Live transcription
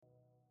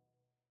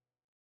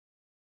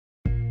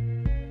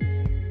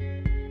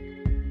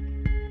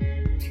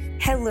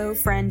Hello,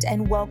 friend,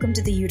 and welcome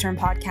to the U-Turn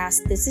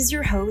Podcast. This is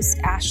your host,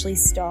 Ashley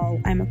Stahl.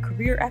 I'm a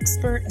career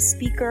expert, a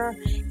speaker,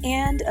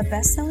 and a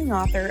best-selling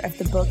author of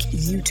the book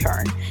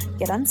U-Turn.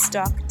 Get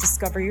unstuck,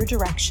 discover your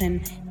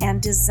direction,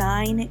 and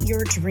design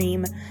your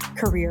dream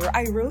career.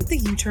 I wrote the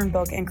U-Turn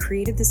book and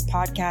created this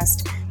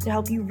podcast to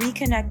help you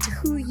reconnect to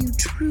who you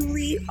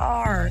truly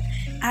are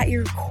at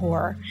your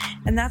core.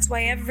 And that's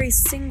why every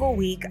single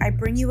week I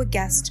bring you a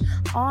guest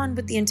on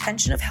with the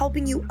intention of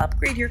helping you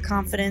upgrade your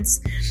confidence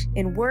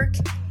in work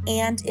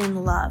and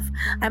in love.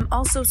 I'm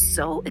also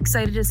so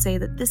excited to say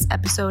that this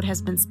episode has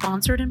been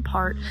sponsored in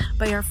part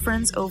by our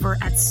friends over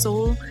at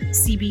Soul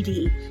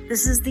CBD.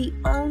 This is the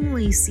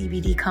only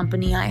CBD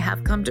company I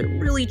have come to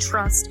really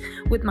trust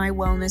with my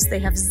wellness. They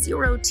have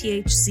 0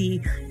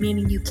 THC,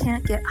 meaning you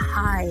can't get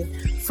high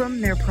from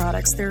their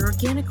products. They're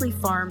organically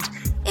farmed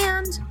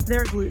and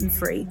they're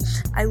gluten-free.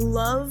 I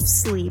love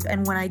sleep,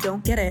 and when I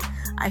don't get it,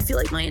 I feel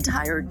like my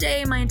entire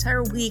day, my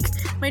entire week,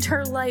 my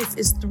entire life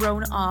is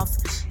thrown off.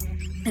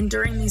 And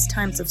during these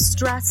times of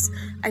stress,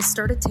 I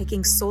started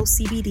taking Soul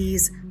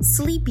CBD's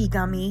Sleepy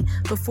Gummy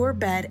before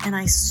bed, and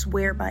I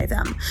swear by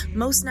them.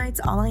 Most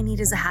nights, all I need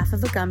is a half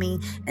of a gummy,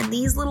 and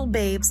these little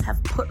babes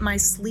have put my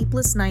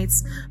sleepless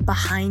nights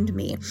behind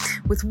me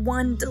with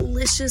one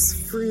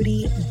delicious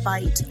fruity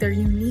bite. Their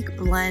unique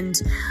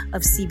blend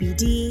of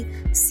CBD,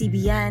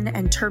 CBN,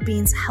 and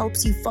terpenes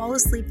helps you fall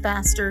asleep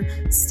faster,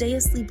 stay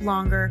asleep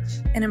longer,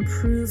 and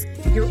improve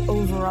your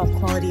overall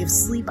quality of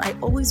sleep. I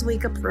always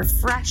wake up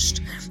refreshed.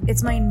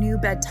 It's my new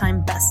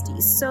bedtime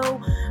bestie. So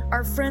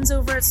our friends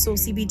over at Soul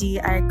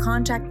CBD, I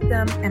contacted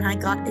them and I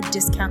got a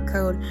discount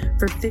code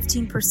for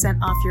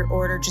 15% off your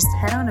order. Just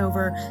head on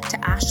over to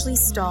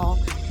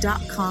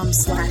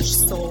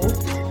ashleystahl.com/soul.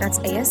 That's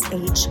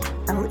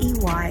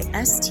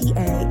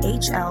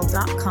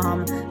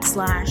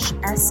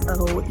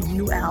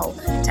ASHLEYSTAHL.com/SOUL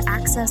to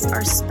access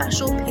our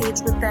special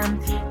page with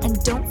them.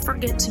 And don't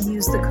forget to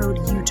use the code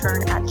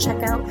U-Turn at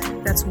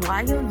checkout. That's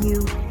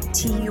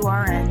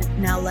YOUTURN.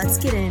 Now let's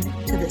get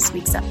into this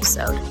week's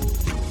episode.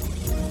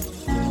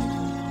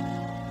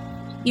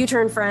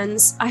 U-Turn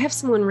friends, I have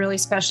someone really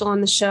special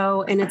on the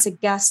show, and it's a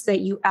guest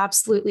that you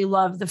absolutely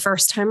loved the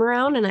first time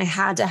around, and I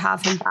had to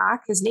have him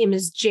back. His name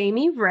is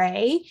Jamie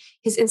Rea.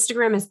 His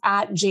Instagram is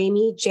at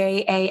Jamie,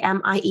 JAMIE.N.REA.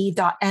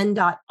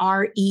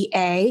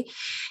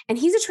 And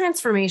he's a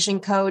transformation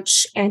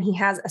coach, and he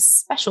has a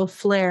special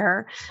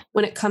flair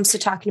when it comes to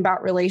talking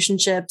about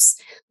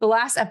relationships. The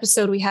last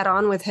episode we had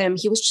on with him,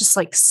 he was just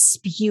like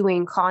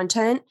spewing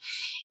content.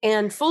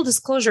 And full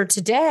disclosure,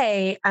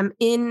 today I'm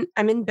in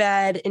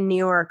bed in New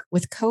York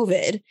with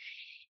COVID,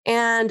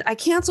 and I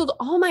canceled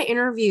all my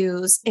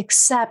interviews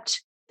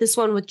except this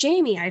one with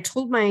Jamie. I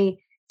told my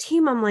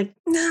team, I'm like,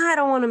 nah, I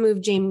don't want to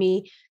move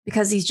Jamie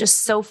because he's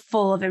just so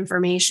full of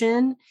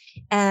information.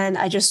 And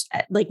I just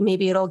like,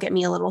 maybe it'll get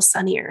me a little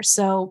sunnier.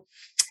 So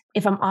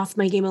if I'm off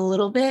my game a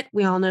little bit,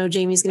 we all know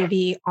Jamie's going to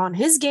be on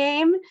his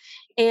game.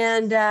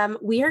 And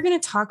we are going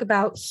to talk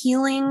about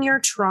healing your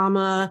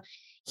trauma,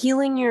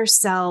 healing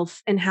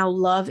yourself, and how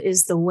love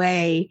is the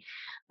way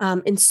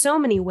in so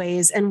many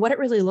ways, and what it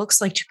really looks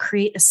like to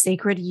create a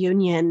sacred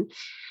union.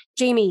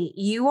 Jamie,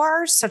 you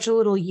are such a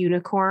little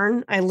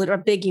unicorn. A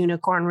big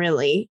unicorn,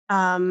 really.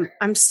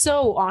 I'm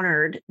so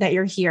honored that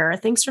you're here.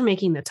 Thanks for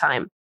making the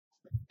time.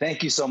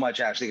 Thank you so much,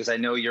 Ashley, because I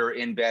know you're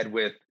in bed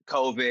with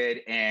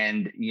COVID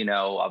and,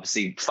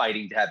 obviously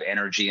fighting to have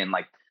energy. And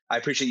I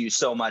appreciate you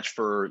so much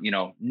for,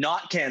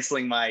 not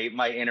canceling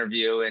my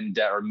interview and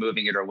or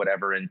moving it or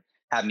whatever, and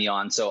have me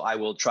on. So I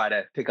will try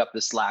to pick up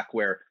the slack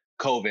where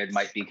COVID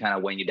might be kind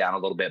of weighing you down a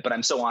little bit, but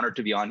I'm so honored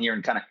to be on here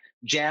and kind of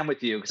jam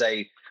with you because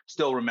I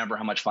still remember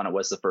how much fun it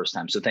was the first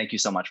time. So thank you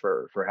so much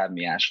for having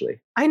me, Ashley.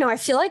 I know. I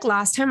feel like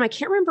last time, I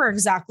can't remember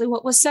exactly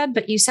what was said,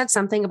 but you said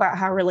something about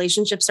how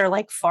relationships are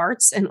like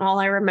farts. And all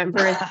I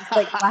remember is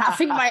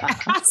laughing my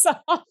ass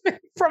off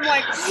from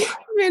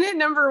minute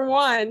number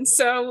one.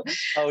 So,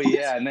 oh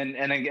yeah. And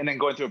then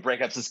going through a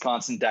breakup's this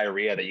constant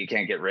diarrhea that you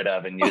can't get rid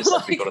of. And you just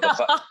have to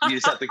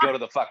go to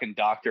the fucking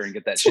doctor and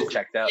get that shit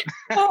checked out.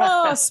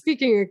 Oh,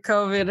 speaking of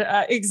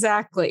COVID,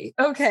 exactly.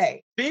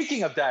 Okay.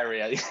 Speaking of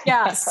diarrhea.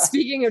 Yeah.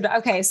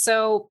 Okay.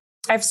 So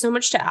I have so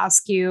much to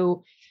ask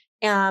you.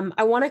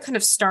 I want to kind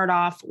of start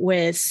off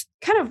with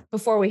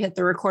before we hit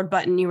the record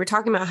button, you were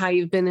talking about how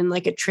you've been in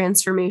a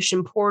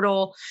transformation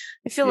portal.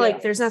 I feel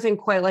like there's nothing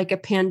quite like a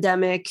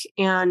pandemic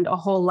and a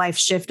whole life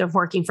shift of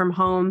working from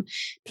home,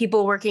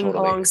 people working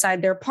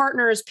alongside their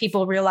partners,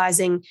 people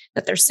realizing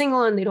that they're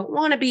single and they don't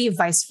want to be,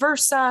 vice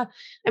versa.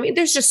 I mean,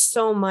 there's just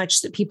so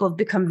much that people have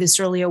become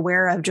viscerally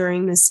aware of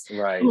during this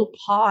little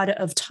pod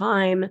of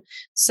time.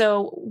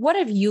 So what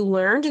have you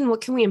learned, and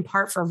what can we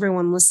impart for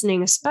everyone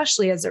listening,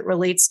 especially as it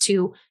relates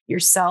to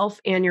yourself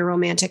and your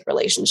romantic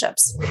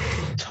relationships?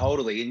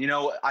 Totally. And,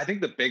 I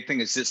think the big thing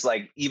is just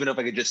even if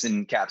I could just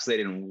encapsulate it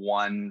in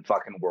one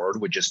fucking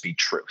word, would just be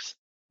truth.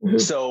 Mm-hmm.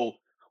 So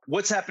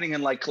what's happening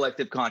in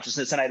collective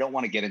consciousness, and I don't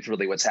want to get into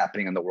really what's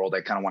happening in the world.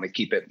 I kind of want to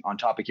keep it on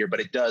topic here,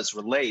 but it does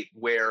relate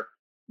where,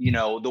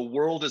 the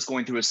world is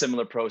going through a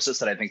similar process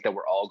that I think that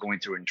we're all going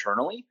through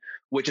internally,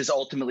 which is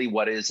ultimately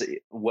what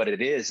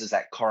it is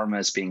that karma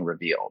is being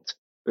revealed.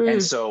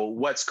 And so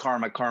what's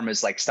karma? Karma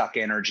is like stuck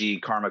energy.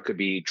 Karma could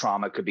be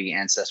trauma, could be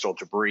ancestral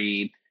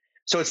debris.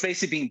 So it's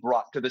basically being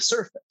brought to the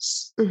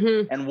surface.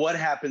 And what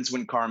happens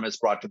when karma is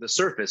brought to the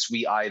surface?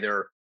 We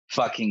either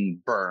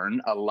fucking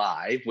burn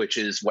alive, which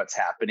is what's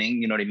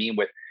happening, you know what I mean,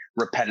 with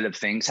repetitive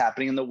things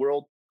happening in the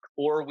world,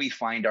 or we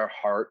find our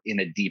heart in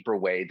a deeper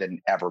way than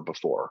ever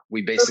before.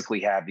 We basically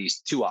have these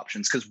two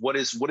options, because what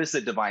is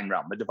the divine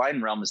realm? The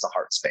divine realm is the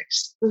heart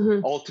space.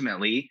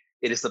 Ultimately,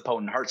 it is the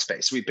potent heart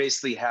space. We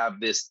basically have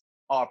this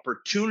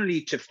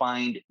opportunity to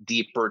find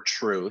deeper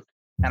truth.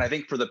 And I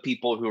think for the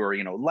people who are,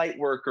 light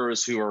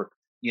workers, who are,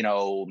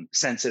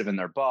 sensitive in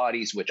their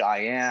bodies, which I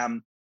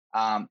am,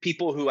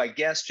 people who I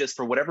guess just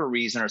for whatever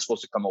reason are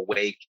supposed to come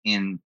awake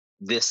in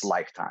this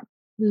lifetime.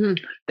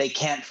 They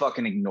can't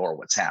fucking ignore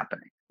what's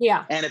happening.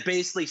 Yeah. And it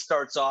basically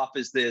starts off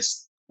as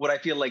this, what I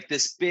feel like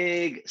this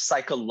big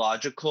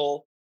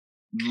psychological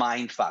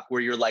mind fuck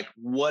where you're like,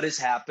 what is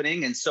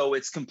happening? And so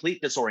it's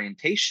complete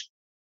disorientation,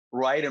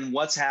 right? And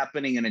what's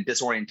happening in a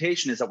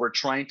disorientation is that we're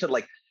trying to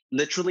like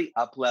literally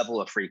up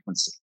level a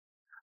frequency,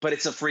 but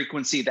it's a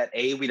frequency that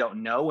A, we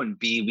don't know, and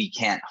B, we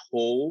can't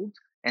hold,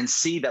 and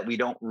C, that we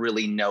don't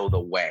really know the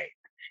way.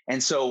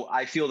 And so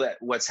I feel that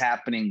what's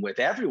happening with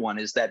everyone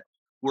is that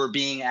we're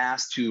being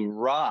asked to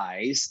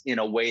rise in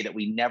a way that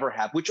we never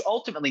have, which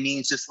ultimately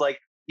means just like,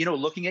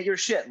 looking at your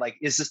shit, like,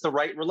 is this the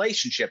right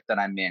relationship that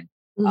I'm in?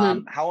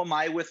 How am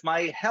I with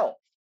my health?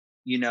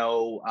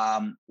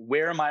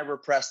 Where am I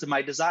repressed in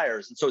my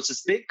desires? And so it's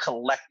this big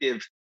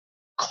collective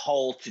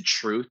call to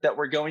truth that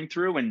we're going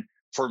through. And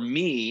for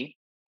me,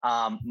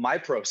 my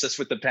process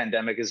with the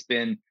pandemic has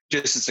been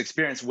just this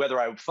experience, whether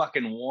I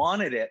fucking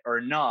wanted it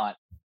or not.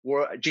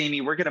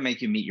 Jamie, we're going to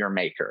make you meet your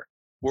maker.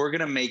 We're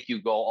going to make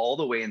you go all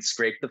the way and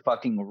scrape the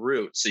fucking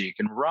root so you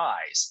can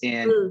rise.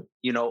 And,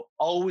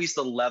 always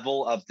the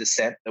level of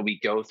descent that we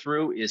go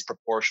through is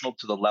proportional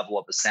to the level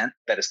of ascent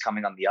that is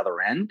coming on the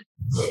other end.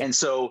 And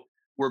so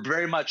we're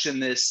very much in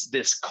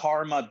this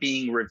karma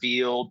being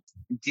revealed,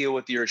 deal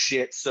with your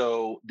shit.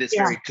 So this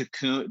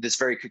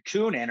very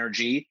cocoon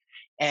energy,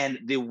 and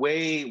the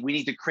way we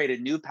need to create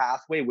a new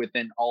pathway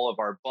within all of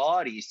our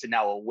bodies to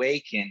now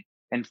awaken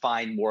and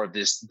find more of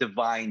this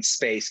divine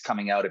space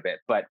coming out of it.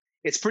 But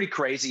it's pretty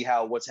crazy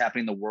how what's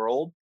happening in the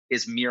world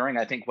is mirroring,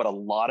 I think, what a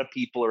lot of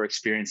people are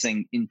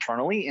experiencing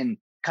internally in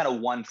kind of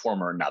one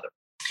form or another.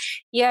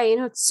 Yeah.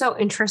 It's so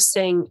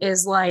interesting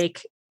is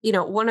like,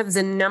 one of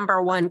the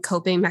number one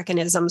coping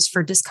mechanisms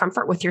for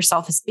discomfort with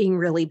yourself is being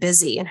really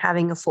busy and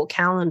having a full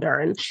calendar.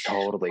 And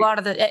totally. A lot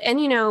of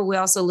and we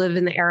also live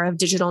in the era of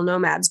digital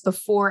nomads.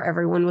 Before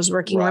everyone was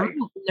working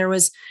remote. There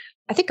was,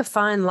 I think, a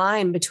fine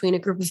line between a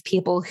group of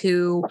people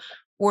who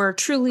were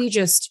truly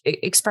just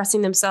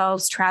expressing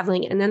themselves,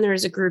 traveling. And then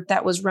there's a group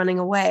that was running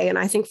away. And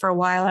I think for a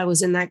while I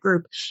was in that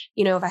group.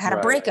 If I had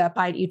a breakup,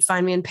 you'd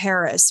find me in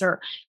Paris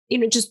or,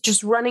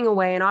 just running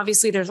away. And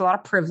obviously there's a lot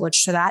of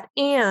privilege to that.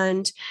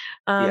 And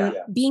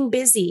being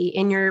busy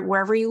in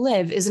wherever you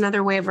live is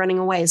another way of running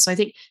away. So I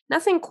think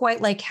nothing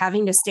quite like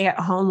having to stay at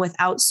home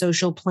without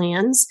social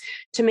plans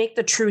to make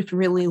the truth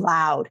really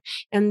loud.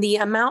 And the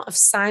amount of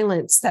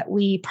silence that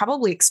we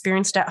probably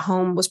experienced at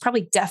home was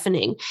probably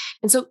deafening.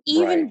 And so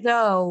even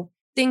though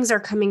things are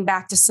coming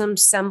back to some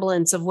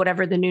semblance of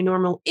whatever the new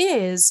normal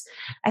is,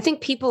 I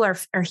think people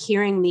are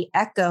hearing the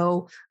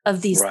echo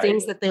of these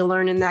things that they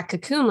learn in that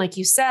cocoon, like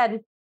you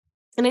said.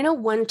 And I know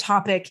one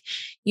topic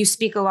you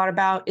speak a lot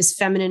about is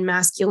feminine,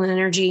 masculine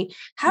energy.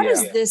 How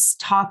does this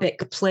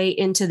topic play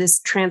into this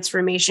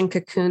transformation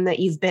cocoon that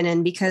you've been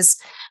in? Because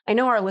I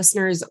know our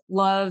listeners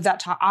love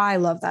that. I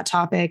love that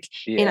topic.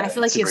 And I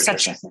feel like you have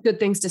such good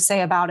things to say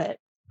about it.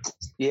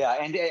 Yeah.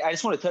 And I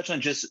just want to touch on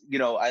just,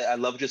 I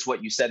love just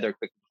what you said there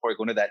quick before I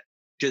go into that,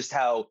 just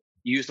how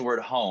you use the word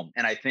home.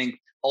 And I think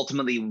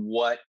ultimately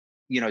what,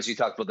 as you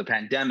talked about the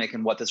pandemic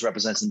and what this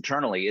represents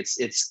internally, it's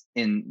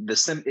in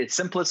its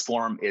simplest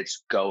form,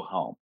 it's go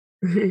home.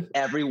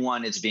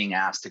 Everyone is being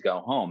asked to go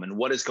home. And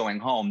what is going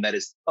home? That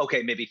is,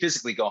 okay, maybe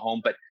physically go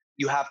home, but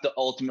you have to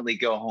ultimately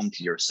go home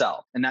to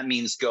yourself. And that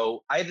means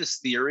I have this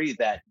theory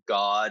that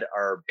God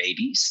are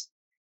babies.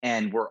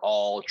 And we're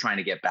all trying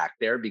to get back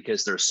there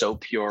because they're so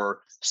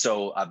pure,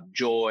 so of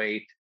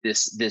joy,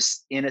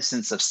 this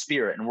innocence of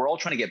spirit. And we're all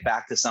trying to get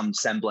back to some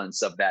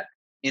semblance of that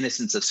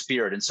innocence of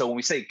spirit. And so when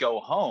we say go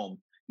home,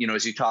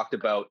 as you talked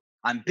about,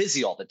 I'm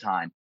busy all the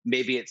time.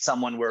 Maybe it's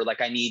someone where like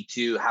I need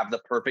to have the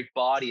perfect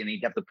body and I need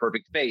to have the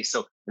perfect face.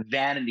 So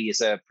vanity is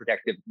a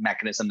protective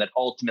mechanism that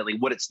ultimately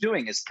what it's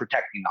doing is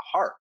protecting the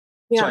heart.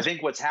 So I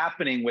think what's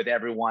happening with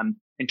everyone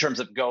in terms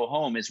of go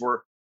home is we're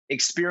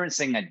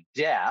experiencing a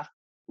death.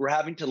 We're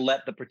having to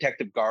let the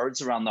protective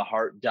guards around the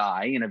heart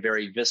die in a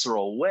very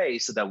visceral way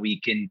so that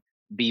we can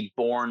be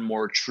born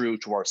more true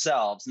to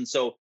ourselves. And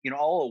so,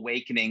 all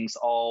awakenings,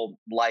 all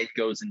life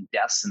goes in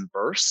deaths and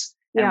births.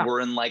 And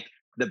we're in like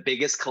the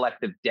biggest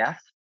collective death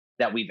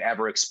that we've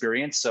ever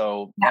experienced.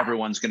 So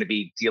everyone's going to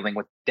be dealing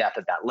with death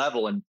at that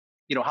level. And,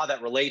 how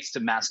that relates to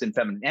masculine,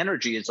 feminine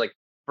energy is like,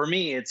 for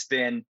me, it's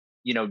been,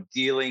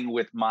 dealing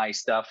with my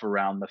stuff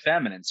around the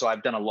feminine. So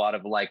I've done a lot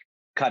of like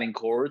cutting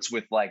cords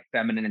with like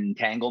feminine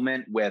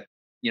entanglement with,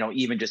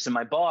 even just in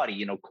my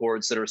body,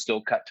 cords that are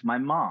still cut to my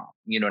mom,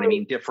 you know what I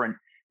mean? Different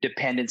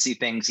dependency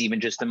things, even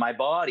just in my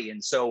body.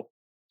 And so,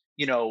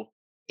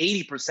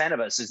 80% of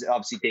us, is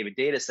obviously David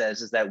Data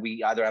says, is that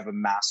we either have a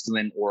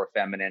masculine or a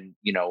feminine,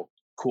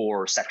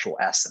 core sexual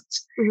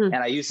essence. And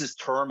I use this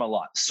term a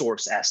lot,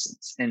 source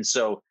essence. And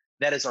so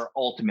that is our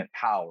ultimate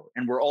power.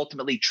 And we're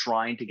ultimately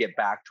trying to get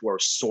back to our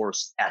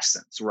source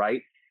essence,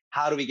 right?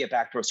 How do we get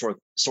back to our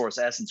source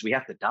essence? We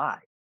have to die.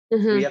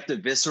 We have to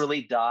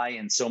viscerally die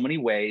in so many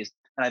ways.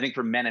 And I think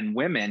for men and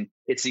women,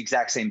 it's the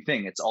exact same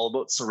thing. It's all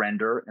about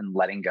surrender and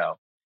letting go.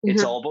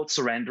 It's all about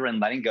surrender and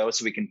letting go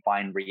so we can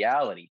find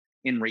reality.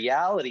 In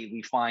reality,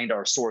 we find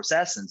our source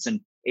essence, and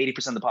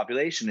 80% of the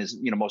population is,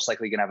 most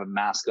likely going to have a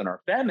masculine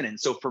or feminine.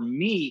 So for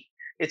me,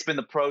 it's been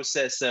the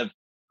process of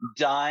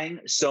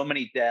dying so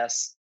many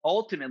deaths,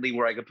 ultimately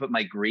where I could put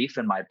my grief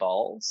in my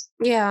balls.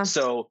 Yeah.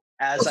 So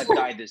as I've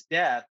died this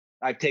death,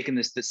 I've taken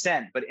this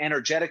descent, but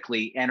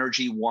energetically,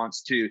 energy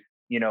wants to,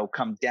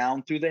 come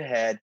down through the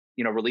head,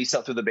 release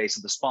out through the base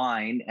of the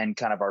spine and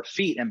kind of our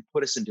feet and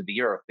put us into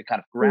the earth to kind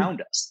of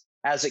ground us.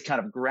 As it kind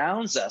of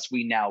grounds us,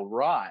 we now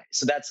rise.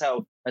 So that's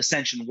how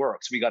ascension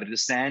works. We got to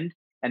descend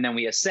and then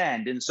we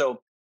ascend. And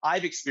so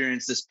I've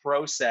experienced this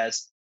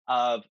process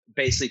of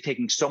basically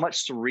taking so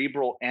much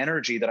cerebral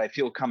energy that I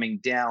feel coming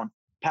down,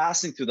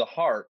 passing through the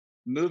heart,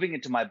 moving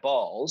into my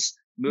balls,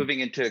 moving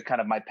into kind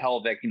of my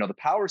pelvic, the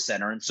power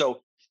center. And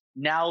so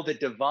now the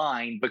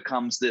divine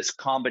becomes this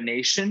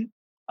combination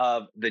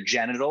of the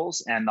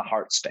genitals and the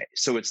heart space.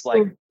 So it's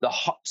like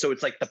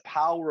the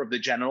power of the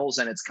genitals,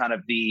 and it's kind of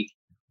the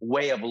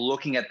way of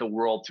looking at the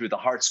world through the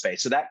heart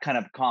space. So that kind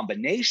of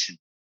combination.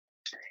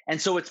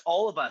 And so it's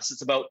all of us.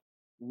 It's about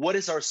what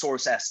is our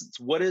source essence?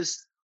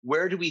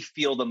 Where do we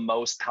feel the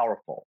most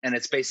powerful? And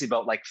it's basically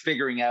about like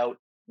figuring out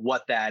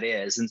what that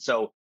is. And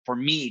so for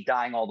me,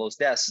 dying all those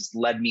deaths has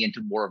led me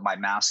into more of my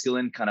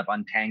masculine, kind of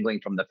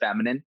untangling from the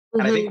feminine.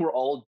 And I think we're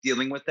all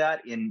dealing with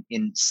that in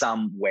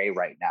some way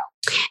right now.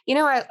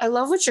 I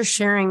love what you're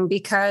sharing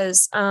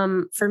because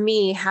for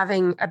me,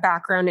 having a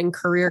background in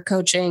career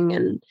coaching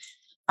and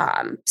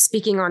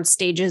speaking on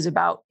stages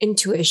about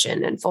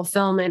intuition and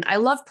fulfillment, I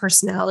love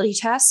personality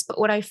tests. But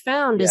what I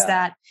found is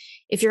that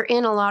if you're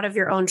in a lot of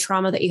your own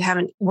trauma that you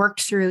haven't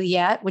worked through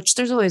yet, which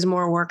there's always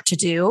more work to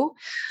do.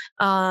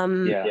 Oh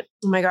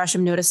my gosh,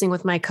 I'm noticing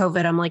with my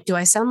COVID, I'm like, do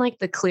I sound like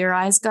the Clear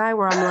Eyes guy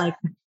where I'm like,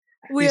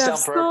 we have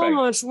so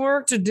much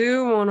work to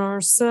do on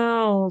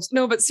ourselves.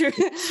 No, but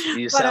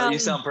seriously, you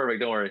sound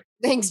perfect. Don't worry.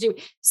 Thanks,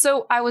 Jimmy.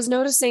 So I was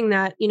noticing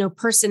that,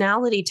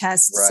 personality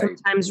tests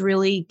sometimes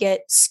really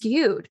get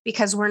skewed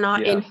because we're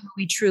not in who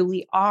we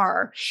truly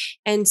are.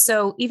 And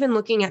so even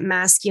looking at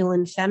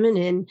masculine,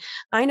 feminine,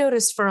 I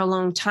noticed for a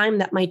long time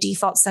that my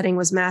default setting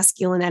was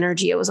masculine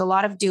energy. It was a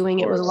lot of doing.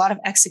 It was a lot of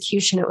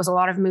execution. It was a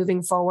lot of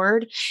moving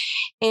forward.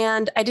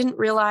 And I didn't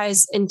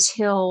realize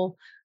until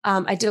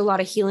I did a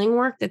lot of healing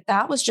work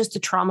that was just a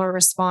trauma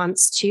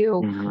response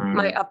to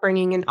my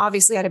upbringing. And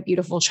obviously I had a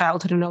beautiful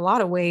childhood in a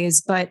lot of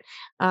ways, but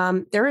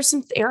there were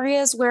some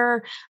areas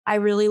where I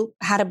really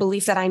had a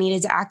belief that I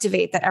needed to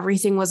activate, that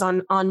everything was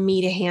on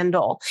me to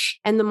handle.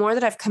 And the more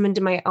that I've come into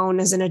my own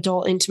as an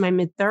adult into my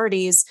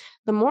mid-30s,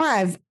 the more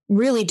I've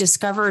really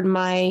discovered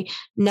my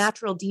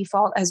natural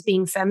default as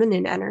being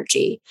feminine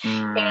energy.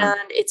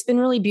 And it's been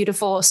really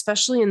beautiful,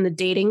 especially in the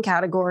dating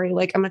category.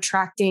 Like I'm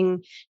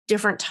attracting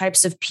different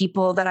types of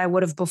people that I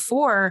would have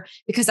before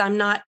because I'm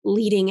not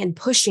leading and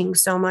pushing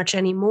so much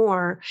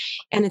anymore.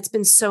 And it's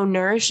been so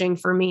nourishing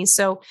for me.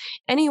 So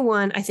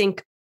anyone, I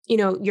think,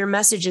 your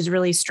message is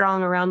really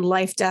strong around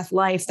life, death,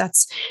 life.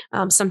 That's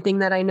something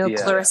that I know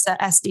Clarissa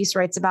Estes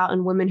writes about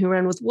in Women Who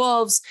Run with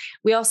Wolves.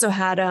 We also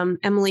had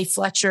Emily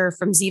Fletcher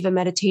from Ziva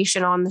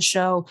Meditation on the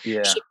show.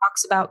 Yeah. She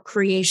talks about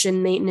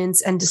creation,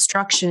 maintenance, and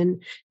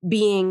destruction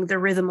being the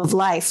rhythm of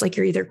life. Like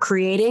you're either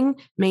creating,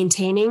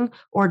 maintaining,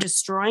 or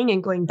destroying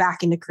and going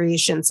back into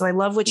creation. So I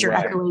love what you're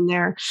echoing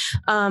there.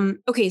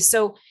 Okay,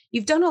 so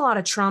you've done a lot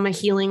of trauma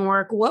healing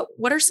work.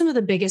 What are some of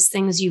the biggest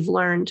things you've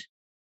learned?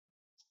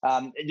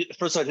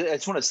 First of all, I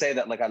just want to say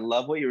that I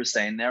love what you were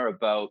saying there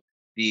about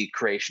the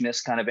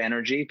creationist kind of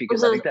energy,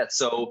 because I think that's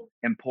so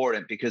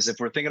important, because if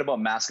we're thinking about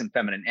masculine,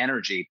 feminine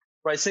energy,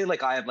 where I say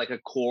I have a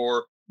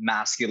core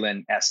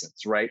masculine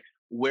essence, right?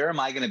 Where am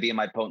I going to be in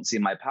my potency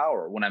and my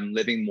power when I'm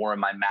living more in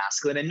my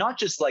masculine, and not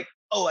just I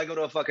go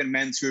to a fucking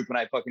men's group and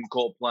I fucking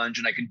cold plunge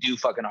and I can do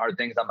fucking hard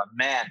things. I'm a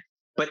man,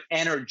 but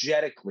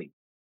energetically,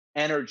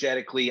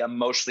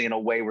 emotionally, in a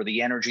way where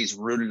the energy is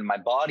rooted in my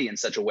body in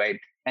such a way.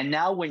 And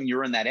now when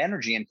you're in that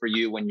energy, and for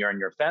you, when you're in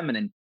your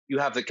feminine, you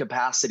have the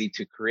capacity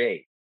to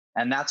create.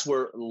 And that's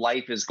where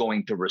life is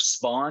going to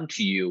respond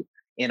to you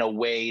in a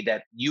way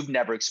that you've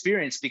never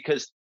experienced,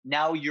 because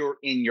now you're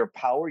in your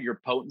power,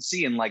 your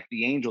potency, and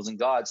the angels and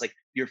gods,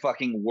 you're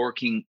fucking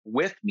working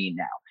with me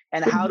now.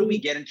 And how do we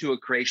get into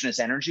a creationist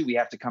energy? We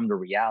have to come to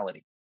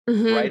reality.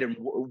 right? And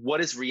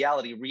what is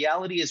reality?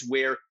 Reality is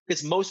where,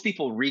 because most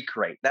people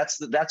recreate. That's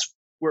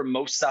where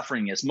most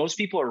suffering is. Most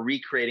people are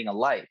recreating a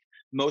life.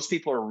 Most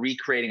people are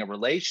recreating a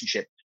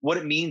relationship. What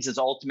it means is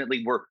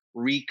ultimately we're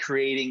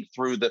recreating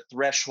through the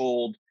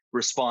threshold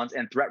response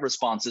and threat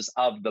responses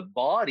of the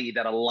body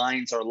that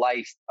aligns our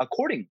life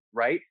accordingly,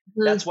 right?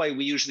 That's why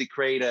we usually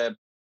create a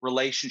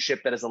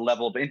relationship that is a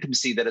level of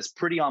intimacy that is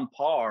pretty on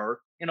par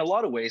in a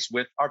lot of ways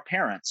with our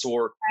parents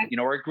or,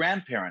 our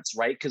grandparents,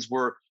 right? Because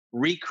we're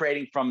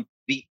recreating from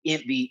the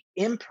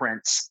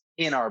imprints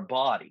in our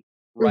body,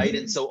 right?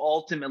 And so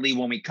ultimately,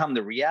 when we come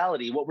to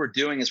reality, what we're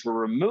doing is we're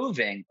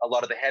removing a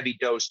lot of the heavy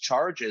dose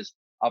charges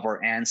of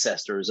our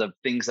ancestors, of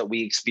things that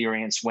we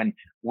experienced when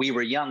we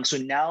were young. So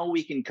now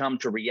we can come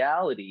to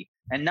reality,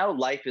 and now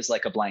life is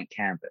like a blank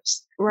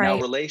canvas. Right.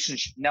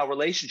 Now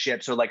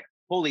relationships are like,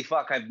 holy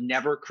fuck, I've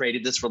never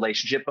created this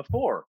relationship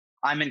before.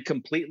 I'm in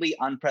completely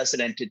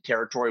unprecedented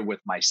territory with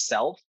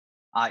myself,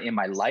 in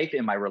my life,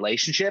 in my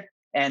relationship.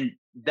 And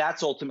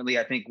that's ultimately,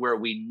 I think, where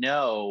we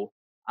know,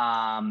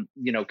 kind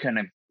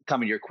of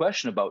coming to your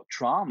question about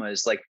trauma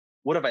is like,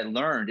 what have I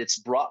learned? It's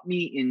brought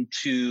me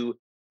into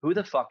who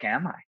the fuck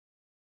am I?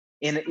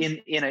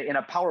 In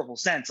a powerful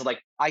sense. So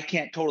like, I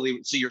can't totally,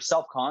 so your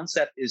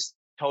self-concept is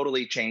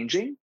totally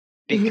changing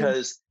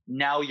because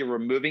now you're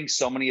removing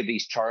so many of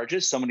these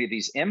charges, so many of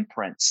these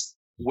imprints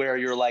where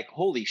you're like,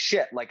 holy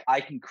shit, like I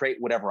can create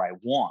whatever I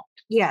want.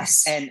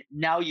 Yes. And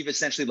now you've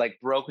essentially like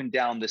broken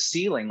down the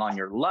ceiling on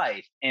your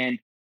life. And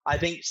I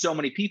think so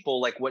many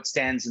people, like what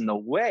stands in the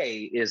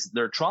way is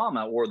their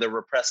trauma or their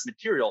repressed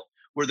material,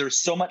 where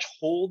there's so much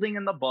holding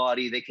in the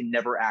body, they can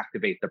never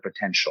activate their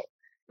potential.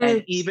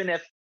 And even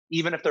if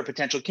their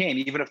potential came,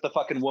 even if the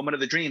fucking woman of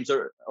the dreams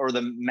or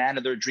the man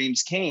of their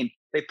dreams came,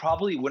 they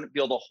probably wouldn't be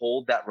able to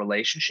hold that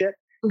relationship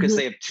because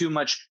they have too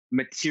much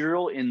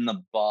material in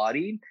the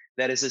body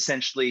that is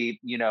essentially,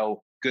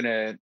 going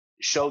to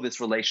show this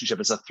relationship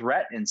as a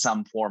threat in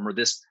some form, or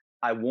this,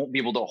 I won't be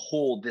able to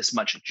hold this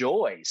much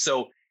joy.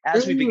 So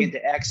as we begin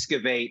to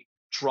excavate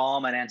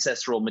trauma and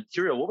ancestral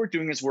material, what we're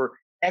doing is we're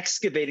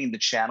excavating the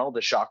channel,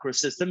 the chakra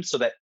system, so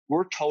that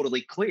we're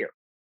totally clear.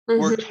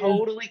 We're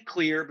totally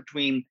clear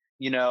between,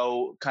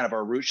 kind of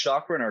our root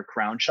chakra and our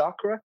crown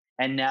chakra.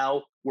 And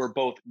now we're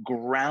both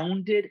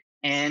grounded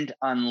and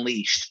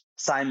unleashed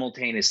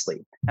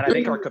simultaneously. And I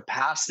think our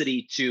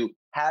capacity to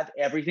have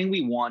everything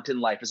we want in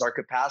life is our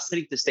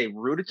capacity to stay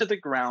rooted to the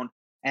ground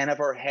and have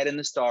our head in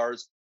the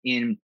stars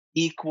in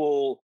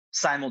equal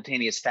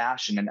simultaneous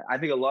fashion. And I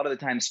think a lot of the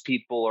times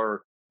people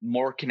are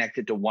more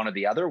connected to one or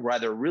the other. We're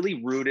either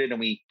really rooted and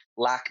we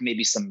lack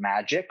maybe some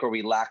magic, or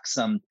we lack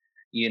some,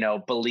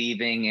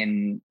 believing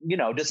in,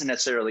 doesn't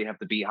necessarily have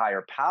to be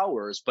higher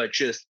powers, but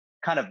just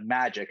kind of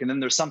magic. And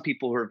then there's some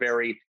people who are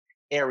very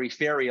airy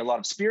fairy, a lot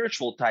of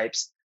spiritual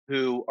types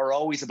who are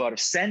always about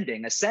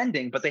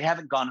ascending, but they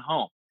haven't gone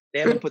home. They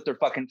haven't put their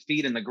fucking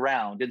feet in the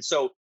ground. And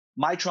so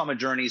my trauma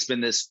journey has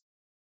been this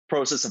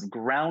process of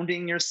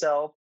grounding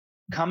yourself,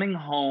 coming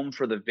home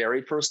for the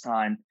very first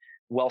time,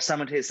 while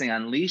simultaneously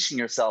unleashing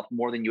yourself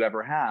more than you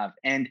ever have.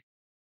 And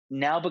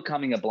now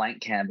becoming a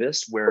blank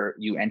canvas where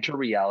you enter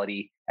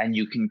reality and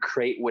you can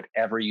create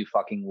whatever you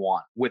fucking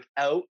want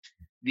without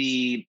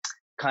the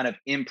kind of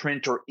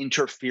imprint or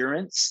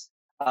interference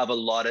of a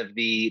lot of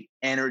the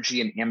energy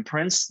and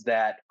imprints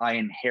that I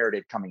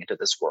inherited coming into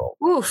this world.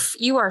 Oof,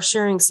 you are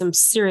sharing some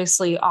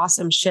seriously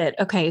awesome shit.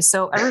 Okay,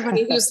 so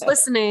everybody who's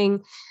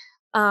listening,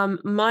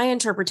 my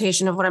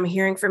interpretation of what I'm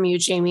hearing from you,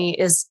 Jamie,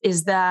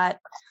 is that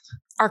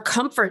our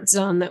comfort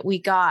zone that we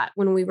got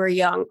when we were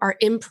young, our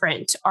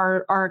imprint,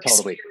 our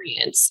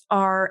experience,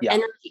 our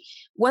energy.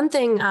 One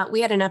thing,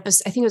 we had an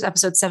episode, I think it was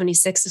episode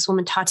 76, this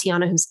woman,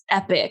 Tatiana, who's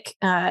epic.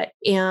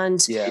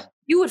 And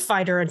you would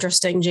find her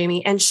interesting,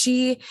 Jamie. And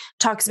she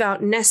talks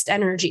about nest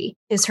energy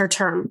is her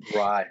term.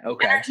 Right.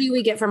 Okay. Energy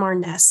we get from our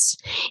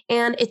nest.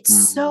 And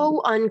it's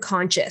so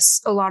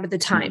unconscious a lot of the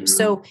time.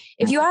 So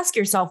if you ask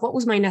yourself, what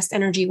was my nest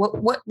energy?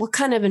 What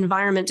kind of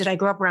environment did I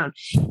grow up around?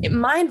 In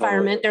my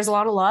environment, there's a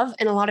lot of love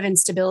and a lot of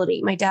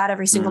instability. My dad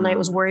every single night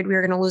was worried we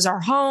were going to lose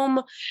our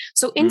home.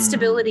 So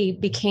instability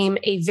became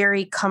a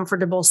very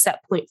comfortable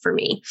set point for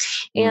me.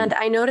 And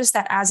I noticed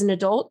that as an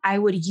adult, I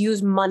would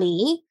use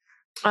money,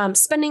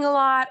 spending a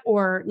lot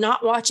or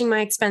not watching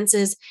my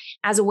expenses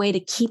as a way to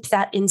keep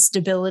that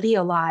instability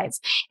alive.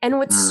 And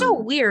what's so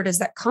weird is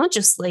that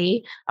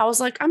consciously, I was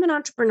like, I'm an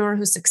entrepreneur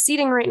who's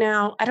succeeding right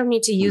now. I don't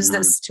need to use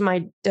this to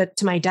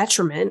my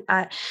detriment.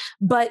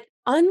 But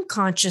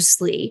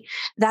unconsciously,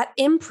 that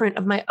imprint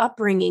of my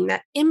upbringing,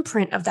 that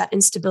imprint of that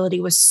instability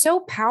was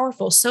so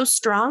powerful, so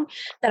strong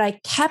that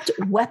I kept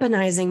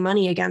weaponizing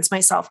money against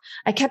myself.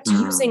 I kept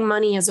using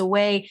money as a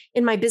way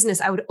in my business.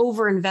 I would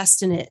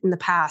overinvest in it in the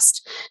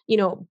past,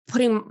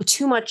 putting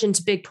too much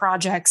into big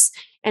projects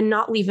and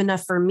not leave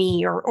enough for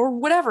me or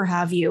whatever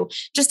have you,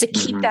 just to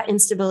keep that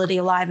instability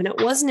alive. And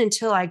it wasn't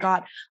until I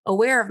got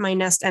aware of my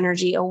nest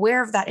energy,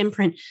 aware of that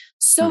imprint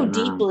so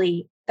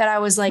deeply, that I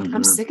was like,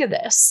 I'm sick of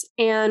this.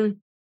 And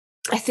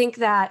I think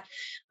that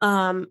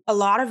a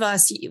lot of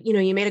us,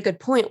 you made a good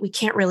point. We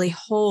can't really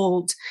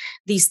hold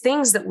these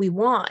things that we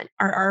want,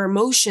 our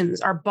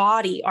emotions, our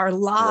body, our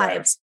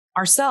lives,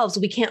 ourselves.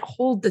 We can't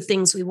hold the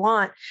things we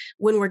want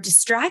when we're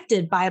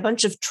distracted by a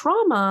bunch of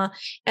trauma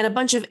and a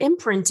bunch of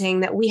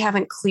imprinting that we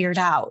haven't cleared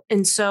out.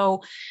 And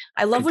so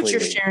I love what you're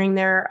sharing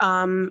there.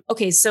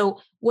 Okay, so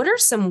what are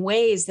some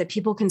ways that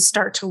people can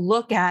start to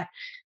look at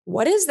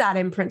what is that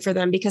imprint for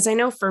them? Because I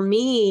know for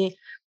me,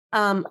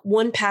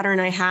 one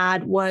pattern I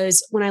had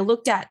was when I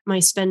looked at my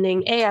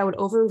spending, I would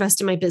overinvest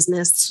in my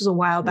business. This was a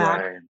while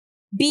back.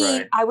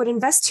 B, I would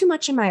invest too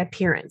much in my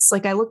appearance.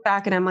 Like I look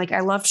back and I'm like,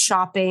 I loved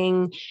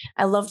shopping.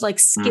 I loved like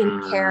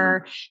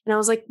skincare. And I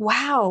was like,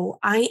 wow,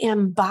 I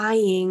am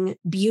buying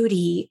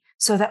beauty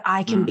so that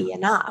I can be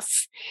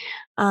enough.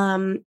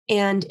 And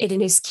it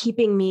is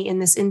keeping me in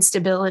this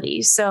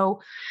instability.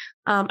 So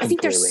I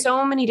think there's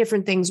so many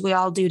different things we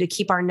all do to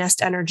keep our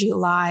nest energy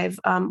alive.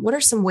 What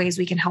are some ways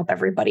we can help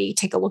everybody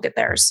take a look at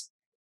theirs?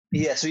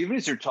 Yeah. So even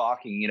as you're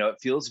talking, it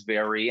feels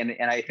very, and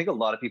I think a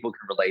lot of people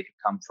can relate to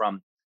come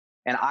from,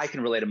 and I can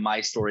relate to my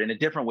story in a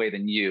different way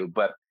than you,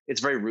 but it's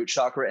very root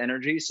chakra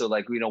energy. So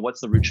like, what's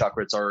the root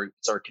chakra? It's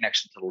our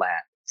connection to the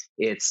land.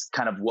 It's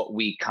kind of what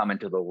we come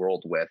into the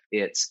world with.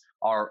 It's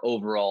our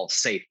overall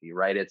safety,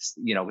 right? It's,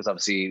 because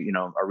obviously,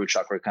 our root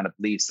chakra kind of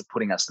leads to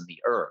putting us in the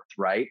earth,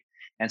 right?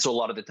 And so a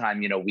lot of the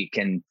time,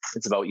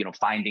 it's about,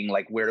 finding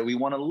like, where do we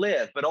want to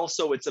live? But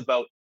also it's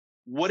about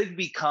what did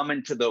we come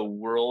into the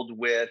world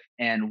with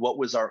and what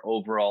was our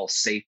overall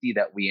safety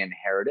that we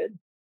inherited?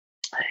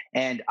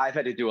 And I've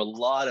had to do a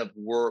lot of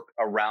work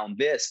around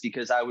this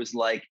because I was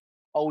like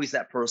always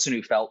that person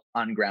who felt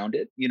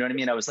ungrounded. You know what I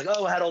mean? I was like,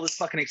 I had all this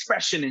fucking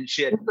expression and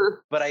shit,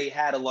 but I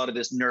had a lot of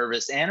this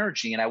nervous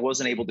energy and I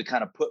wasn't able to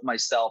kind of put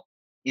myself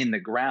in the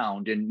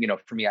ground. And,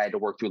 for me, I had to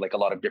work through like a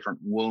lot of different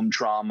womb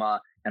trauma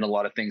and a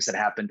lot of things that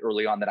happened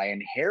early on that I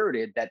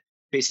inherited that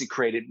basically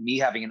created me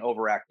having an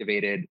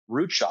overactivated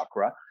root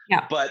chakra.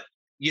 Yeah. But,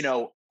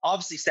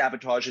 obviously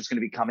sabotage is going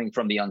to be coming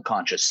from the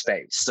unconscious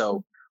space.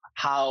 So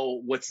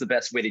what's the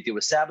best way to deal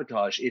with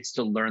sabotage? It's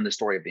to learn the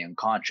story of the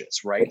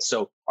unconscious, right?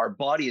 So our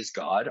body is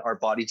God. Our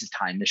body's a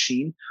time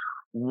machine.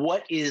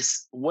 What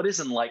is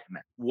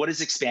enlightenment? What is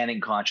expanding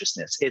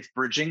consciousness? It's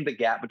bridging the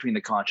gap between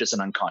the conscious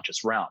and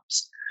unconscious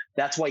realms.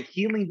 That's why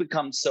healing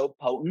becomes so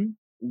potent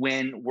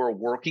when we're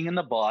working in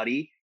the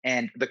body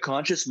and the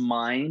conscious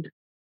mind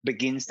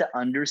begins to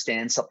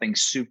understand something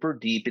super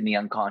deep in the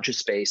unconscious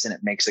space and it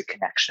makes a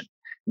connection.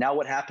 Now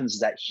what happens is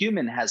that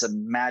human has a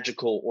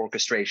magical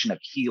orchestration of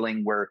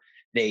healing where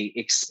they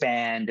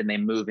expand and they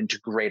move into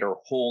greater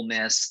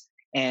wholeness.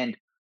 And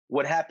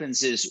what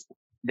happens is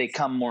they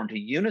come more into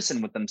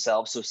unison with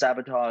themselves. So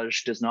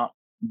sabotage does not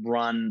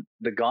run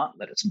the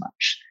gauntlet as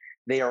much.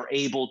 They are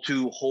able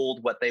to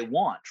hold what they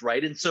want,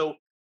 right? And so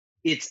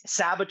it's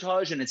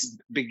sabotage and it's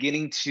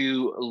beginning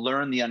to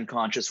learn the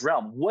unconscious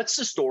realm. What's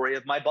the story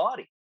of my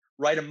body,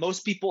 right? And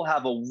most people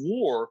have a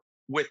war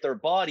with their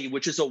body,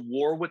 which is a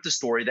war with the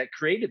story that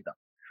created them,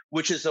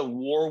 which is a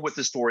war with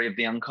the story of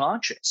the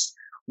unconscious.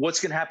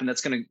 What's going to happen?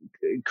 That's going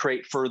to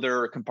create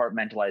further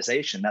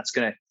compartmentalization. That's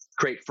going to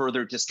create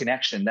further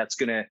disconnection. That's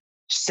going to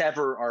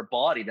sever our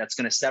body. That's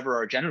going to sever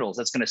our genitals.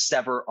 That's going to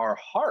sever our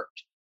heart.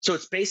 So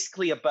it's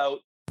basically about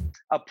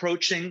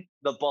approaching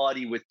the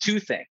body with two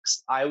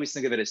things. I always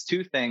think of it as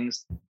two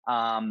things,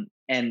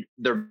 and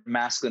they're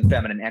masculine,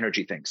 feminine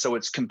energy things. So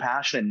it's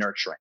compassion and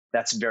nurturing.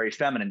 That's very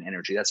feminine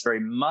energy. That's very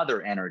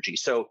mother energy.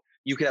 So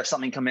you could have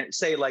something come in,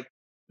 say like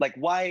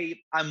why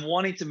I'm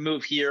wanting to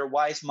move here.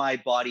 Why is my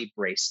body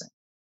bracing?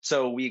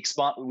 So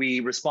we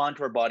respond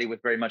to our body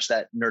with very much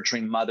that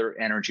nurturing mother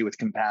energy with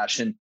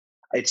compassion.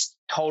 It's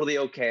totally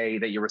okay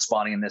that you're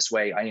responding in this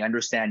way. I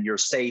understand you're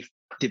safe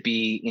to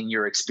be in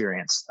your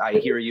experience. I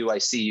hear you. I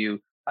see you.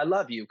 I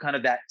love you. Kind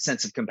of that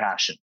sense of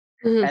compassion.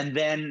 Mm-hmm. And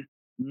then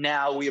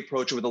now we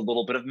approach it with a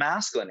little bit of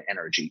masculine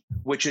energy,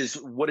 which is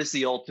what is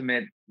the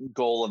ultimate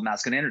goal of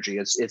masculine energy?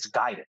 It's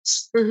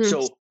guidance. Mm-hmm.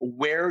 So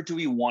where do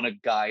we want to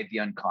guide the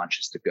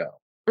unconscious to go?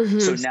 Mm-hmm.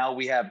 So now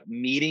we have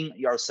meeting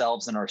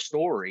ourselves in our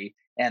story,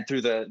 and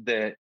through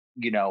the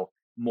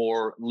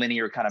more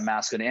linear kind of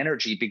masculine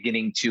energy,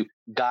 beginning to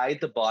guide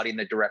the body in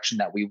the direction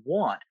that we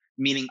want.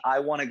 Meaning, I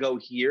want to go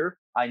here.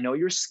 I know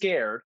you're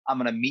scared. I'm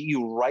going to meet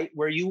you right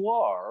where you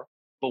are,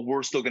 but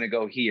we're still going to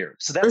go here.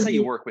 So that's how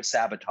you work with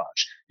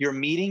sabotage. You're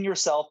meeting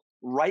yourself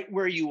right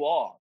where you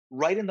are,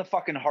 right in the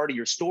fucking heart of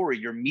your story.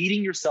 You're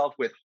meeting yourself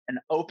with an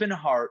open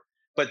heart,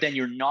 but then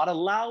you're not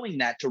allowing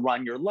that to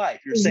run your life.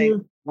 You're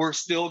saying, we're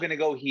still going to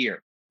go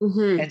here.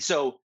 Mm-hmm. And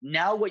so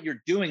now what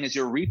you're doing is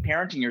you're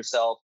reparenting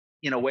yourself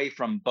in a way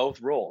from both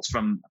roles,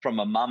 from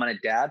a mom and a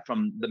dad,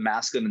 from the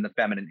masculine and the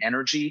feminine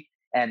energy.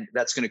 And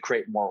that's going to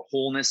create more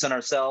wholeness in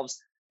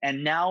ourselves.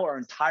 And now our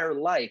entire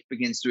life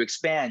begins to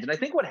expand. And I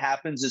think what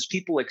happens is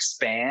people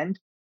expand,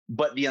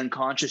 but the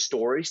unconscious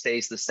story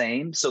stays the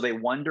same. So they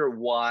wonder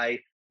why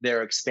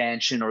their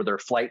expansion or their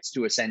flights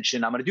to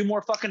ascension, I'm going to do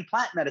more fucking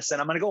plant medicine.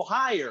 I'm going to go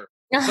higher.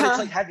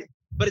 Uh-huh.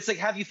 But it's like,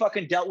 have you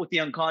fucking dealt with the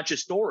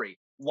unconscious story?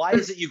 why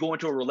is it you go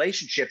into a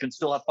relationship and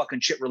still have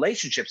fucking shit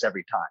relationships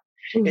every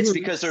time? It's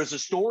because there's a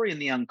story in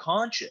the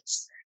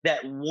unconscious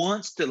that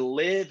wants to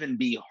live and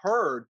be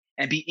heard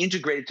and be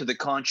integrated to the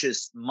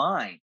conscious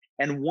mind.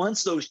 And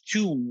once those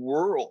two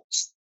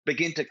worlds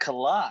begin to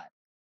collide,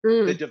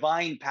 the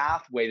divine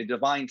pathway, the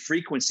divine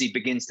frequency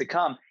begins to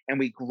come, and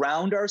we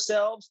ground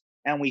ourselves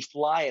and we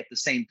fly at the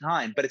same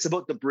time. But it's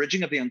about the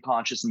bridging of the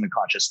unconscious and the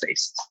conscious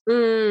spaces.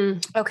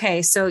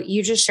 Okay. So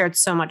you just shared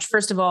so much.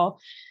 First of all,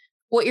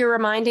 what you're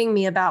reminding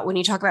me about when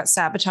you talk about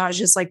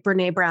sabotage is like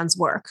Brene Brown's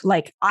work.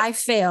 Like, I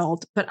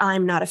failed, but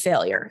I'm not a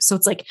failure. So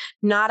it's like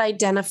not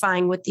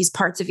identifying with these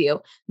parts of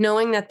you,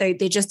 knowing that they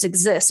just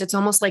exist. It's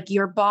almost like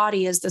your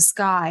body is the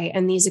sky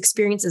and these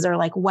experiences are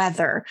like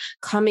weather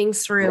coming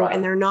through,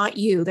 and they're not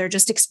you. They're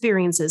just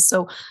experiences.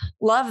 So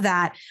love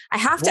that. I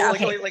have to,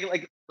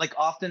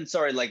 often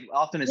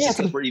it's just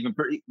because we're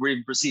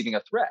even perceiving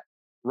a threat,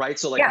 right?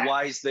 So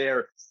why is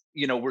there,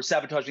 we're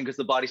sabotaging because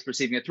the body's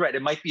perceiving a threat.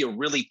 It might be a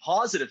really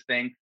positive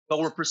thing, but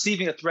we're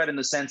perceiving a threat in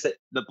the sense that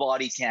the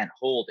body can't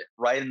hold it,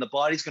 right? And the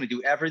body's going to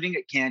do everything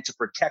it can to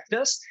protect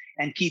us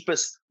and keep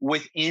us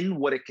within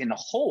what it can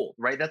hold,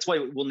 right? That's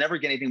why we'll never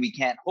get anything we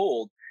can't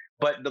hold.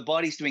 But the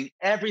body's doing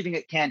everything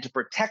it can to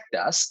protect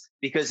us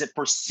because it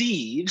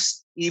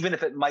perceives, even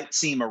if it might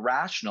seem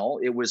irrational,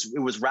 it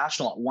was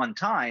rational at one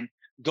time.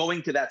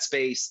 Going to that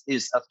space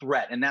is a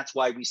threat. And that's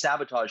why we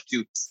sabotage,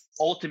 to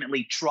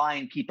ultimately try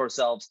and keep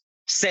ourselves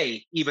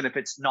safe, even if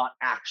it's not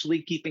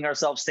actually keeping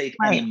ourselves safe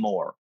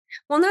anymore.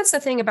 Well, and that's the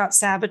thing about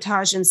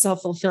sabotage and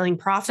self-fulfilling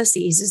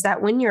prophecies, is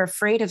that when you're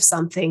afraid of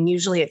something,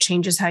 usually it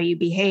changes how you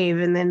behave.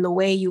 And then the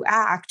way you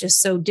act is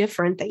so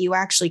different that you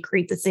actually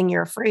create the thing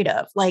you're afraid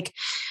of. Like,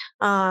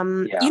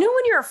 when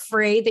you're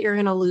afraid that you're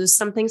going to lose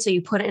something, so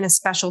you put it in a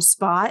special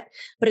spot,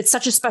 but it's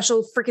such a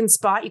special freaking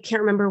spot, you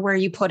can't remember where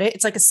you put it.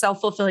 It's like a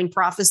self-fulfilling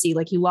prophecy,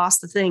 like you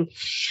lost the thing.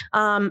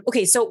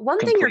 Okay. So one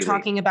thing you're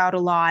talking about a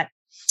lot,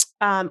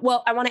 I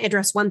want to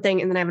address one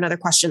thing and then I have another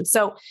question.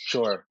 So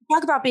sure.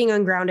 Talk about being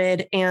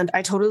ungrounded, and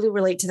I totally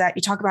relate to that.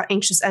 You talk about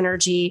anxious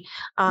energy.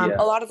 A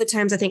lot of the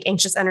times I think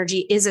anxious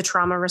energy is a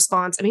trauma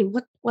response. I mean,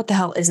 what the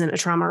hell isn't a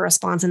trauma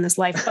response in this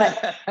life?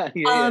 But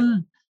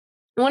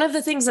one of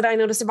the things that I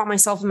noticed about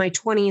myself in my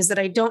 20s that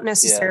I don't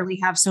necessarily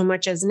have so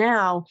much as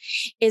now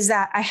is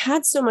that I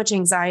had so much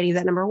anxiety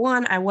that, number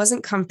one, I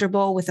wasn't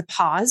comfortable with a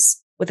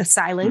pause, with a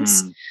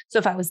silence. So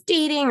if I was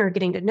dating or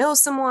getting to know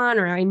someone,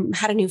 or I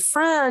had a new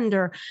friend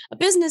or a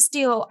business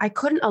deal, I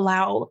couldn't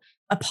allow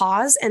a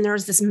pause. And there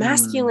was this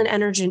masculine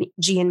energy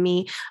in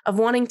me of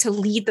wanting to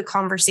lead the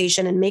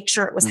conversation and make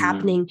sure it was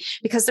happening,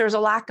 because there was a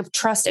lack of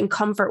trust and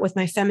comfort with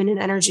my feminine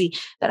energy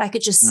that I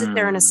could just sit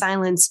there in a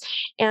silence.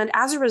 And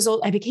as a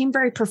result, I became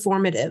very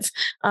performative.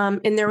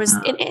 And there was,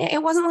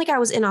 it wasn't like I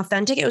was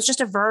inauthentic. It was just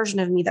a version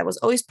of me that was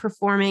always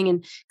performing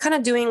and kind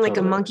of doing like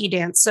a monkey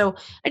dance. So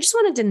I just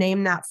wanted to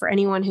name that for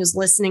anyone who's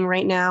listening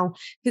right now,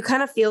 who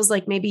kind of feels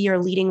like maybe you're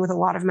leading with a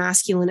lot of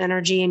masculine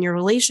energy in your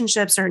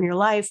relationships or in your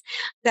life,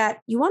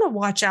 that you want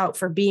to watch out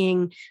for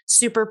being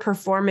super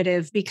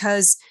performative,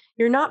 because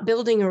you're not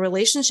building a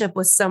relationship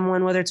with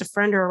someone, whether it's a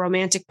friend or a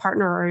romantic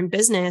partner or in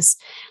business,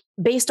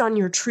 based on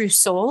your true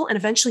soul. And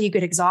eventually you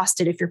get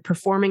exhausted if you're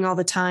performing all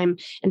the time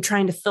and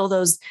trying to fill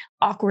those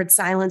awkward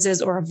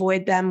silences or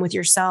avoid them with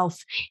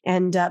yourself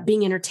and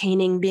being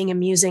entertaining, being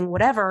amusing,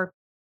 whatever.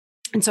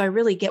 And so I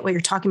really get what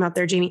you're talking about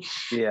there, Jamie.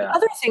 Yeah. The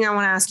other thing I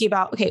want to ask you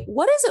about, okay,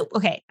 what is it?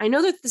 Okay, I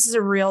know that this is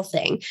a real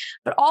thing,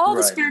 but all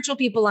the spiritual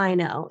people I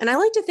know, and I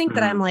like to think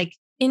that I'm like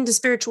into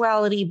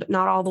spirituality, but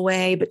not all the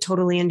way, but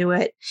totally into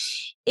it,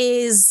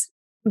 is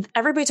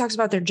everybody talks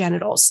about their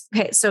genitals.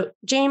 Okay, so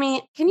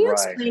Jamie, can you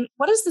explain,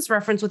 what is this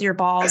reference with your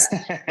balls?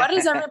 What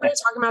is everybody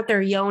talking about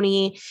their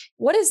yoni?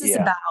 What is this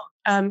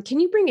about? Can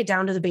you bring it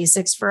down to the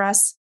basics for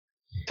us?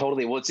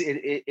 Totally. Well,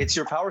 it's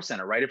your power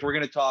center, right? If we're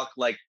going to talk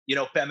like,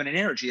 feminine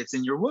energy, it's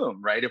in your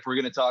womb, right? If we're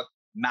going to talk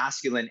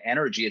masculine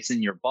energy, it's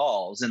in your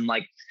balls. And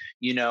like,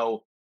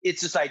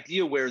 it's this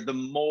idea where the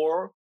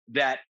more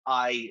that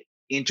I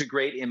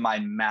integrate in my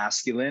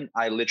masculine,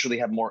 I literally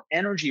have more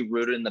energy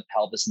rooted in the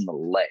pelvis and the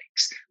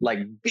legs, like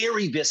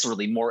very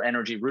viscerally more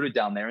energy rooted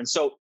down there. And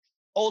so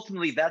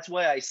ultimately, that's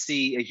why I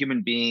see a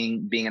human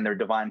being in their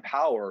divine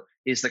power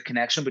is the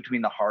connection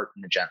between the heart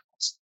and the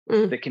genitals.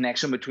 The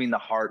connection between the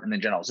heart and the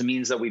genitals. It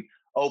means that we've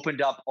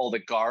opened up all the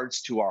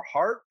guards to our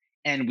heart,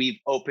 and we've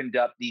opened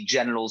up the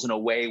genitals in a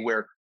way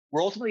where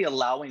we're ultimately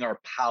allowing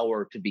our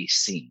power to be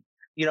seen.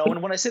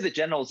 And when I say the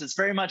genitals, it's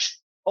very much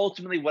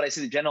ultimately what I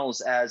see the genitals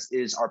as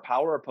is our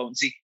power, our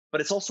potency, but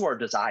it's also our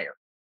desire.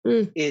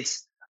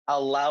 It's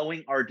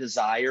allowing our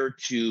desire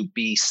to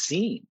be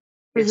seen.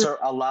 It's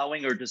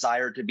allowing our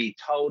desire to be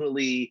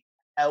totally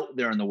out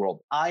there in the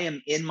world. I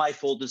am in my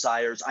full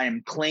desires. I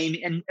am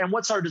claiming, and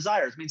what's our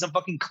desires? It means I'm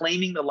fucking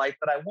claiming the life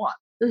that I want.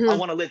 I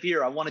want to live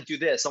here. I want to do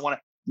this. I want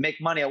to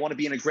make money. I want to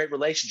be in a great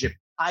relationship.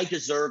 I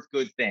deserve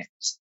good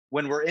things.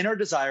 When we're in our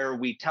desire,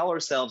 we tell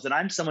ourselves that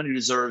I'm someone who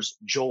deserves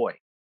joy,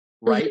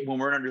 right? When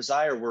we're in our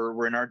desire,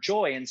 we're in our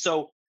joy. And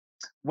so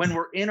when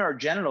we're in our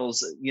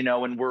genitals,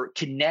 and we're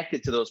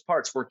connected to those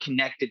parts, we're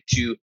connected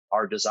to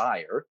our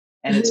desire.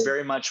 And it's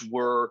very much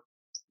we're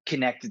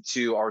connected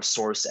to our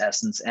source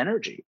essence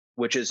energy,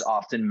 which is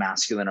often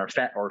masculine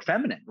or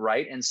feminine,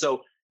 right? And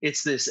so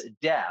it's this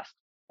death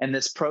and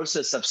this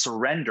process of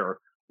surrender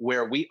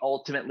where we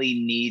ultimately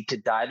need to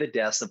die the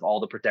deaths of all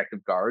the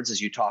protective guards, as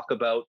you talk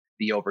about,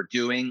 the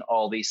overdoing,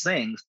 all these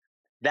things.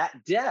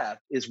 That death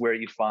is where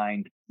you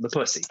find the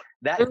pussy.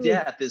 That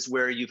death is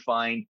where you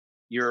find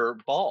your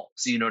balls.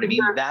 You know what I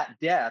mean? That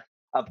death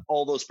of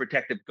all those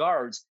protective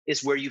guards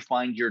is where you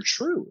find your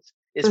truth,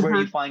 is where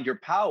you find your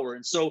power.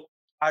 And so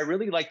I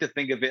really like to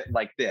think of it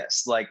like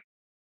this, like,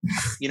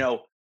 you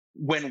know,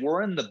 when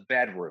we're in the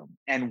bedroom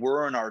and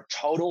we're in our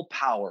total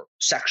power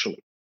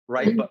sexually,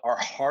 right? But our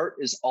heart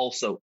is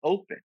also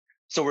open.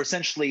 So we're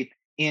essentially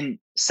in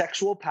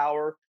sexual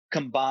power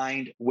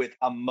combined with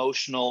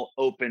emotional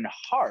open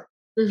heart.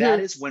 That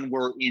is when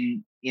we're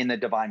in the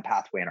divine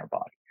pathway in our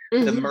body.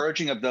 The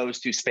merging of those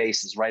two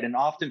spaces, right? And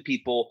often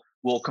people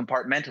will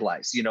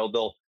compartmentalize, you know,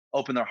 they'll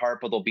open their heart,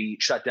 but they'll be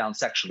shut down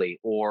sexually,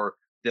 or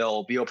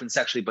they'll be open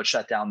sexually, but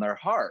shut down their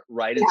heart,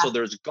 right? And so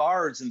there's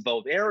guards in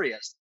both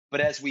areas.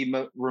 But as we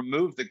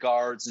remove the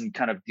guards and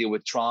kind of deal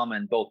with trauma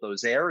in both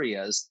those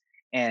areas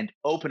and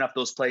open up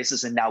those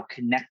places and now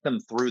connect them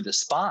through the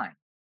spine,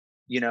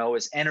 you know,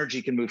 as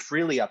energy can move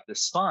freely up the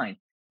spine,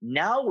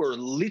 now we're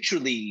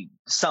literally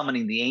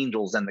summoning the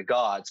angels and the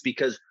gods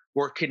because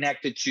we're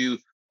connected to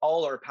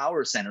all our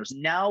power centers.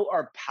 Now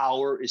our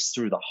power is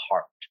through the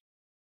heart.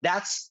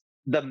 That's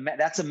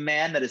a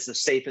man that is the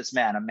safest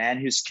man, a man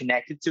who's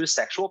connected to his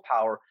sexual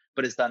power,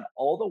 but has done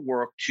all the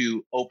work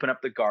to open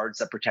up the guards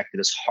that protected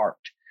his heart.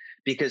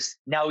 Because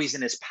now he's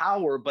in his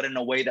power, but in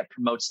a way that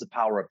promotes the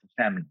power of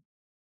the feminine,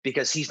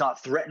 because he's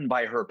not threatened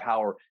by her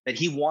power, that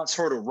he wants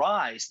her to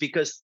rise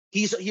because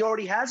he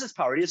already has his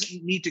power. He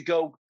doesn't need to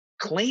go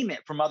claim it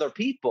from other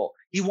people.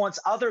 He wants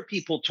other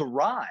people to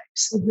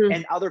rise,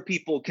 and other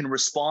people can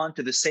respond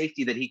to the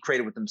safety that he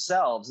created with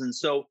themselves. And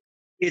so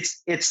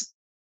it's,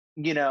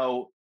 you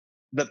know,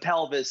 the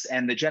pelvis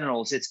and the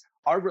genitals, it's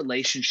our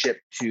relationship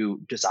to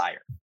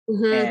desire.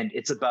 And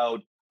it's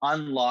about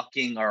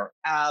unlocking our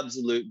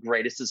absolute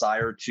greatest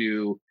desire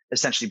to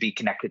essentially be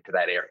connected to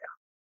that area.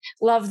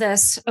 Love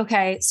this.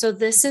 Okay. So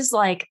this is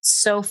like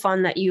so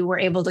fun that you were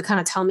able to kind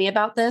of tell me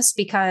about this,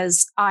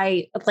 because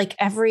I, like,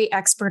 every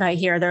expert I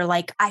hear, they're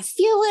like, I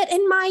feel it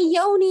in my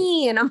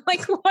yoni. And I'm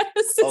like, what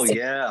is this? Oh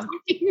yeah.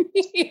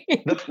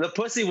 the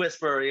pussy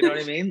whisperer, you know what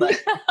I mean?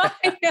 Like,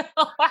 I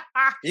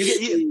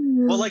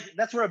know. well, like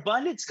that's where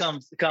abundance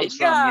comes from, you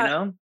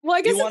know? Well,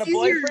 I guess you want a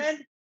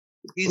boyfriend?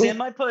 He's in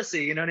my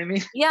pussy. You know what I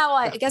mean? Yeah. Well,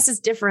 I guess it's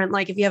different.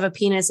 Like if you have a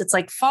penis, it's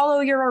like, follow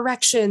your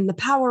erection. The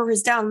power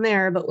is down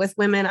there. But with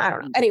women, I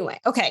don't know. Anyway.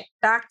 Okay.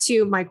 Back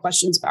to my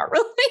questions about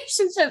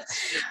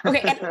relationships.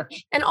 Okay.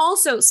 And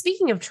also,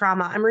 speaking of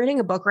trauma, I'm reading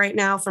a book right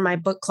now for my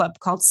book club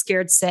called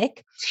Scared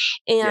Sick.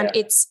 And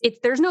it's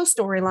there's no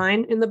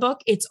storyline in the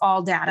book. It's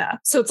all data.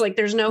 So it's like,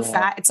 there's no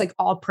fat. It's like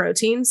all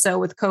protein. So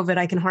with COVID,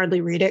 I can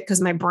hardly read it because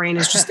my brain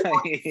is just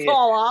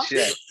fall off.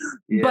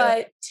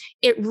 But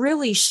it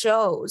really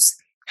shows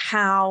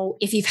how,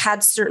 if you've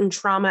had certain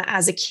trauma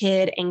as a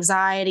kid,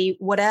 anxiety,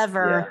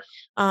 whatever,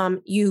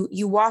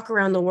 you walk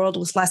around the world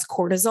with less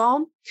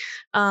cortisol.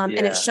 And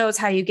it shows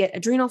how you get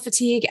adrenal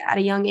fatigue at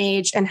a young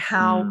age, and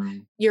how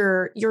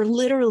you're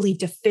literally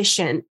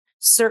deficient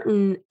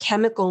certain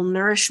chemical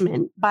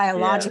nourishment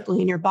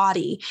biologically in your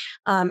body.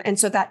 And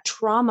so that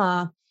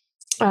trauma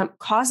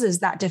causes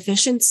that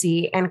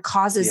deficiency and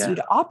causes you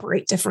to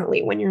operate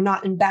differently when you're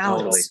not in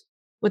balance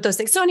with those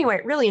things. So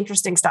anyway, really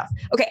interesting stuff.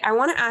 Okay. I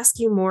want to ask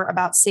you more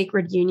about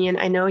sacred union.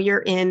 I know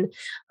you're in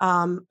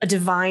a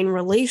divine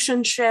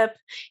relationship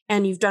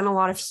and you've done a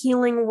lot of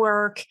healing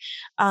work.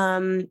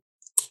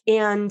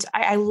 And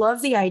I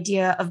love the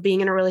idea of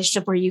being in a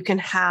relationship where you can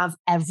have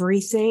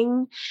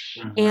everything.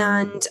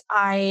 And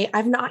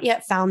I've not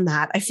yet found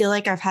that. I feel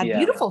like I've had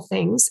beautiful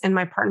things in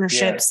my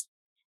partnerships,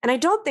 and I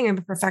don't think I'm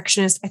a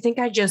perfectionist. I think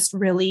I just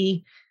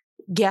really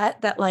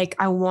get that, like,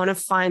 I want to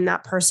find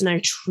that person I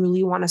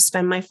truly want to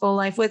spend my full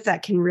life with,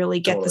 that can really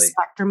get the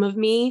spectrum of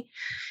me.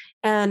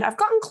 And I've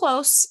gotten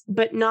close,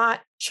 but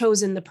not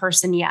chosen the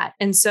person yet.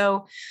 And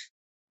so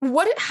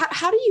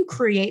how do you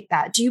create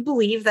that? Do you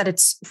believe that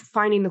it's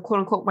finding the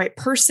quote unquote right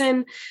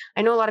person?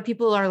 I know a lot of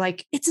people are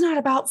like, it's not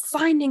about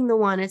finding the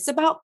one, it's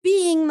about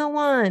being the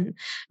one.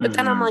 But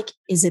then I'm like,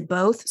 is it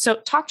both? So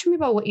talk to me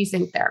about what you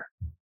think there.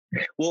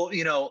 Well,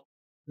 you know,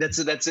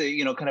 that's a,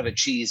 you know, kind of a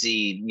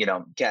cheesy, you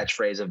know,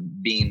 catchphrase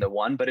of being the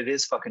one, but it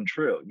is fucking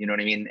true. You know what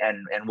I mean?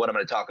 And what I'm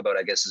going to talk about,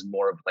 I guess, is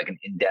more of like an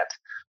in-depth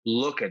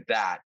look at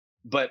that.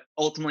 But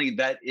ultimately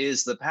that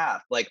is the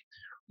path. Like,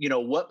 you know,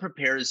 what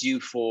prepares you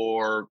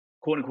for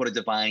quote unquote a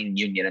divine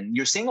union? And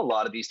you're seeing a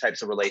lot of these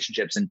types of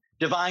relationships and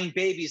divine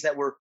babies that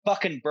were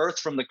fucking birthed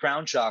from the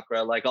crown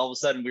chakra. Like all of a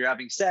sudden we were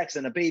having sex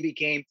and a baby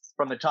came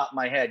from the top of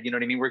my head. You know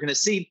what I mean? We're going to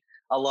see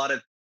a lot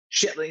of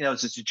shit, you know,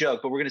 it's just a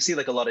joke, but we're going to see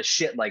like a lot of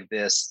shit like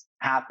this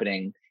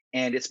happening.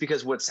 And it's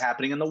because what's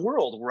happening in the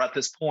world, we're at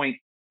this point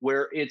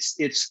where it's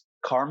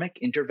karmic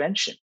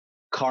intervention.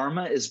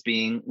 Karma is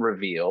being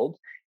revealed.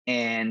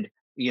 And,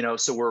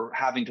 So we're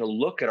having to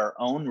look at our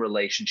own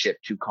relationship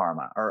to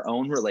karma, our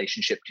own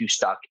relationship to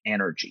stuck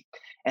energy.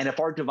 And if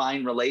our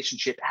divine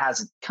relationship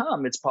hasn't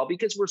come, it's probably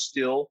because we're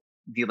still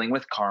dealing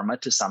with karma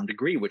to some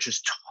degree, which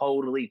is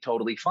totally,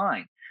 totally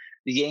fine.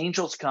 The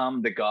angels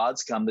come, the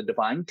gods come, the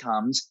divine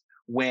comes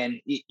when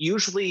it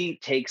usually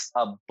takes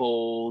a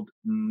bold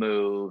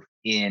move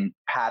in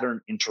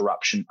pattern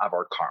interruption of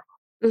our karma.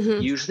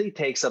 Mm-hmm. Usually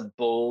takes a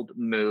bold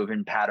move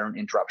in pattern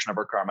interruption of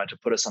our karma to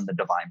put us on the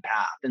divine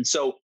path. And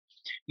so,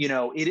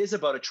 it is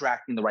about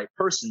attracting the right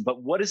person.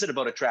 But what is it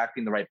about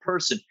attracting the right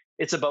person?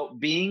 It's about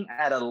being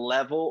at a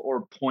level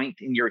or point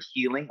in your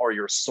healing or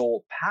your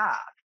soul path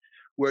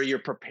where you're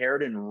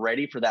prepared and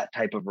ready for that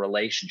type of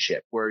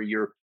relationship, where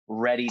you're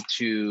ready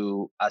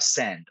to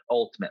ascend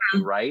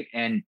ultimately, right?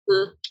 And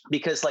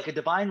because like a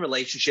divine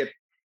relationship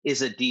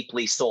is a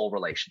deeply soul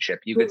relationship.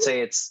 You could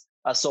say it's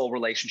a soul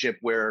relationship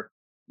where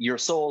your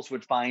souls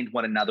would find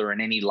one another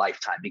in any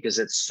lifetime, because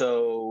it's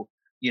so,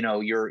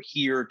 you're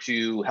here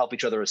to help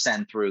each other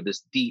ascend through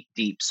this deep,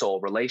 deep soul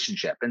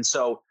relationship. And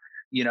so,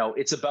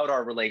 it's about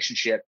our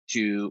relationship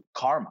to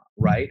karma,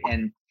 right?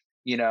 And,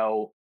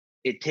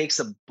 it takes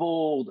a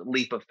bold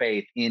leap of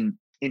faith in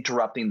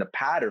interrupting the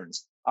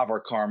patterns of our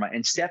karma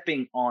and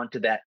stepping onto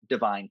that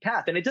divine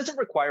path. And it doesn't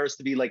require us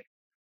to be like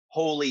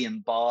wholly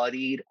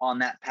embodied on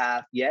that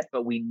path yet,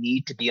 but we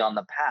need to be on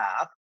the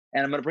path.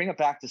 And I'm going to bring it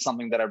back to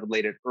something that I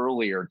related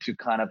earlier to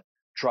kind of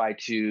try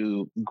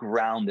to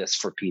ground this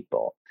for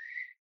people.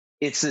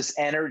 It's this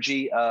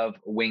energy of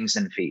wings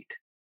and feet.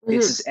 Mm-hmm.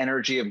 It's this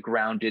energy of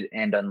grounded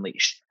and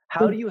unleashed.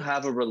 How do you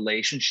have a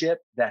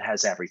relationship that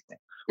has everything?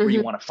 Where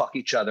you want to fuck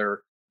each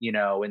other,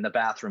 in the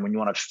bathroom, when you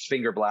want to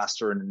finger blast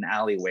her in an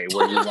alleyway,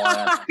 where you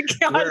want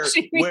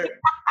to,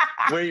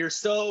 where you're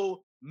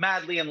so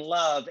madly in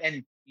love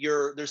and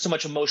there's so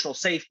much emotional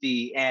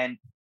safety, and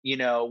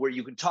where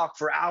you can talk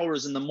for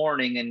hours in the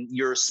morning and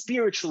you're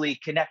spiritually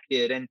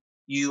connected and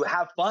you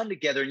have fun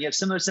together and you have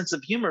similar sense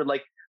of humor.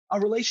 Like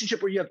a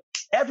relationship where you have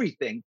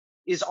everything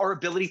is our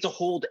ability to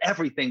hold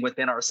everything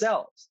within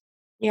ourselves.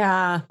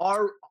 Yeah.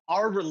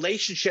 Our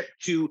relationship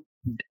to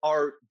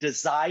our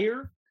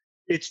desire,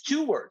 it's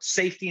two words: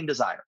 safety and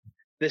desire.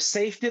 The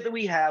safety that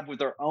we have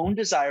with our own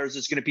desires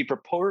is going to be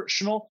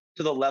proportional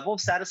to the level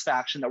of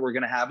satisfaction that we're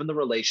going to have in the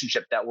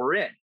relationship that we're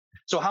in.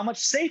 So how much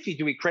safety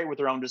do we create with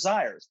our own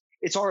desires?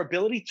 It's our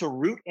ability to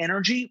root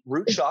energy,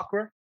 root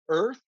chakra,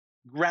 earth,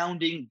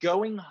 grounding,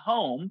 going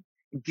home,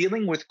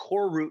 dealing with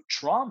core root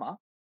trauma,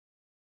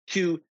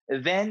 to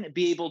then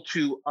be able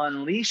to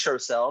unleash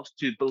ourselves,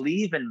 to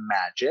believe in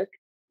magic,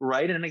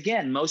 right? And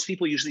again, most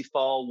people usually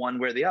fall one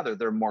way or the other.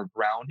 They're more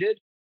grounded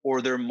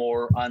or they're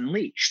more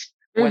unleashed.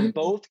 Mm-hmm. When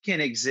both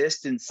can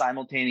exist in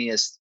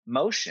simultaneous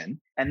motion,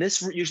 and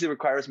this usually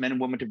requires men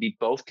and women to be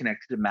both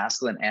connected to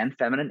masculine and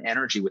feminine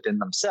energy within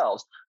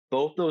themselves,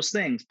 both those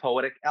things,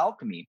 poetic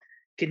alchemy,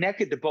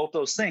 connected to both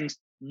those things,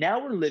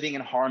 now we're living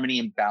in harmony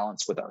and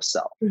balance with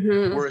ourselves.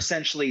 Mm-hmm. We're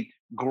essentially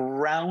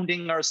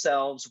grounding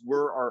ourselves.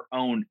 We're our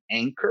own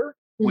anchor,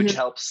 which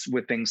helps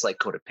with things like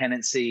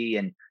codependency,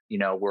 and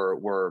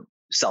we're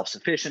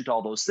self-sufficient,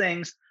 all those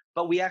things.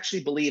 But we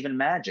actually believe in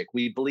magic.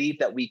 We believe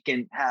that we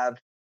can have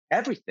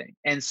everything.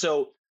 And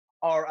so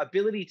our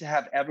ability to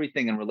have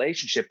everything in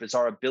relationship is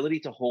our ability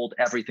to hold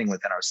everything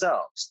within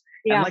ourselves.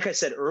 Yeah. And like I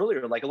said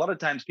earlier, like a lot of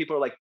times people are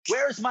like,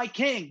 where's my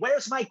king?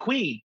 Where's my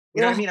queen?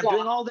 You know what I mean? I'm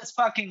doing all this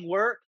fucking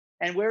work,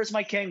 and where's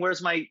my king?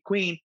 Where's my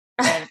queen?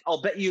 And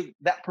I'll bet you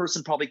that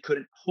person probably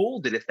couldn't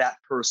hold it if that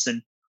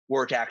person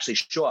were to actually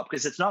show up,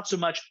 because it's not so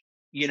much,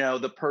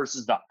 the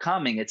person's not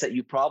coming. It's that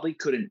you probably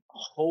couldn't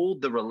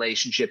hold the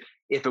relationship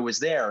if it was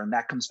there. And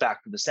that comes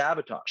back to the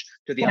sabotage,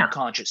 to the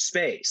unconscious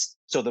space.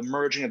 So the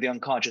merging of the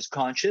unconscious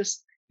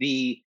conscious,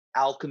 the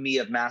alchemy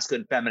of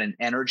masculine, feminine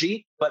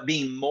energy, but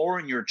being more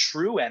in your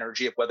true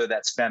energy of whether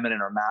that's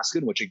feminine or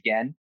masculine, which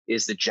again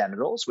is the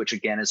genitals, which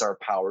again is our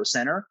power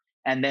center.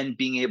 And then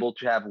being able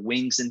to have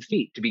wings and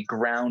feet, to be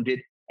grounded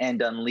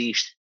and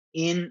unleashed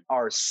in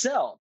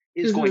ourself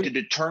is going to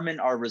determine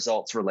our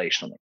results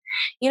relationally.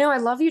 I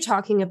love you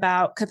talking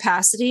about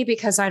capacity,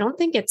 because I don't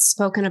think it's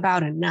spoken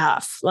about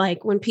enough.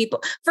 Like when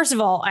people, first of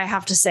all, I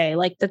have to say,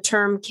 like the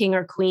term king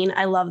or queen,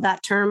 I love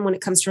that term when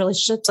it comes to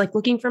relationships, like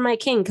looking for my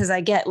king, because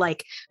I get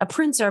like a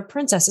prince or a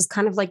princess is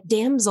kind of like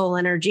damsel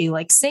energy,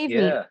 like save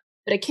me.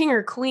 But a king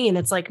or queen,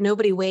 it's like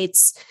nobody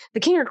waits. The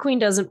king or queen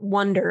doesn't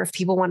wonder if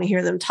people want to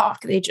hear them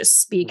talk. They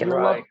just speak. And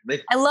I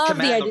love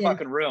the idea. The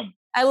fucking room.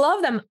 I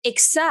love them,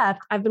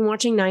 except I've been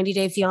watching 90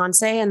 Day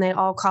Fiance and they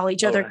all call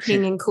each other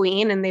king and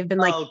queen, and they've been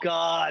like, oh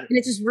God. And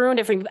it just ruined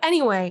everything. But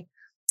anyway,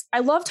 I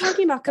love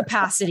talking about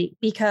capacity,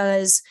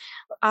 because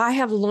I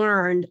have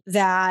learned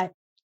that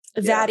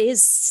that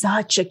is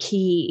such a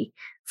key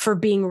for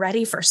being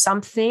ready for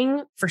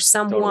something, for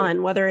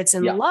someone, whether it's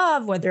in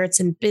love, whether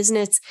it's in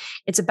business.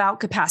 It's about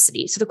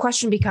capacity. So the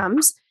question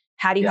becomes,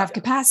 how do you have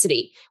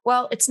capacity?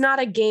 Well, it's not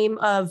a game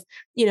of,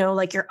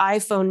 like your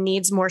iPhone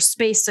needs more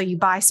space, so you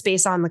buy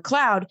space on the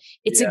cloud.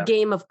 It's a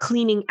game of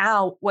cleaning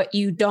out what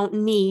you don't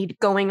need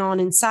going on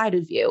inside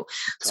of you.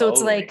 So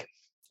it's like,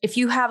 if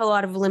you have a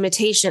lot of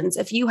limitations,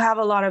 if you have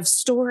a lot of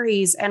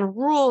stories and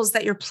rules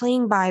that you're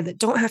playing by that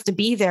don't have to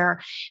be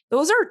there,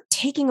 those are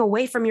taking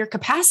away from your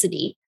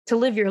capacity to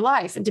live your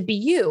life and to be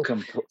you.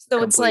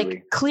 So it's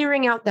like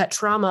clearing out that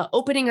trauma,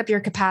 opening up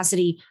your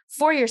capacity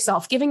for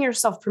yourself, giving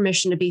yourself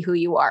permission to be who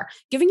you are,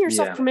 giving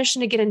yourself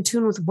permission to get in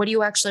tune with what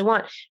you actually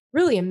want.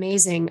 Really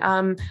amazing.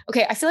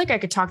 Okay. I feel like I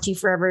could talk to you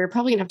forever. You're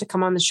probably gonna have to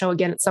come on the show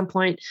again at some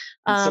point.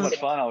 It's so much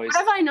fun always. What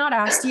have I not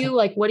asked you?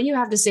 Like, what do you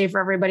have to say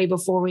for everybody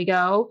before we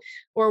go?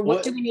 Or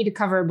what do we need to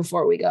cover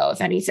before we go,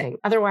 if anything?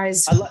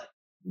 Otherwise, I love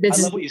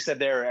what you said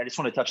there. I just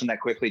want to touch on that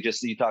quickly.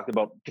 Just you talked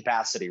about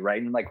capacity, right?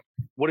 And like,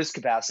 what is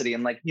capacity?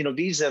 And like,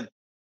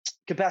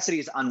 capacity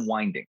is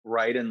unwinding,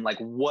 right? And like,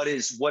 what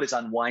is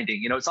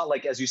unwinding? It's not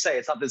like, as you say,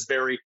 it's not this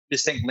very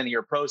distinct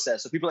linear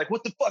process. So people are like,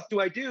 what the fuck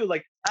do I do?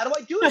 Like, how do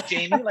I do it,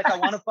 Jamie? Like, I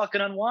want to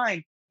fucking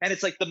unwind. And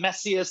it's like the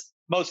messiest,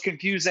 most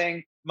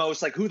confusing,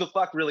 most like, who the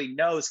fuck really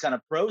knows kind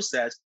of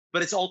process.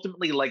 But it's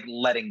ultimately like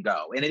letting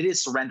go. And it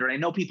is surrender. And I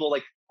know people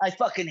like, I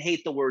fucking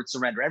hate the word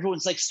surrender.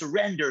 Everyone's like,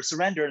 surrender.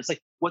 And it's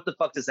like, what the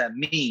fuck does that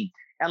mean?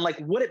 And like,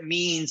 what it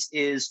means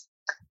is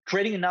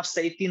creating enough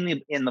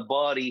safety in the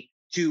body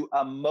to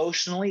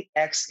emotionally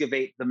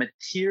excavate the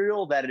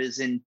material that is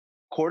in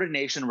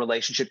coordination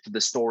relationship to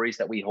the stories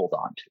that we hold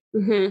on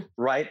to,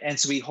 right? And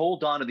so we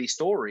hold on to these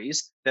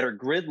stories that are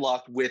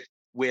gridlocked with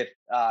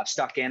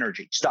stuck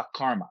energy, stuck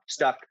karma,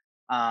 stuck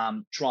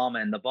trauma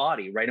in the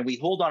body, right? And we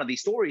hold on to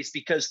these stories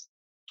because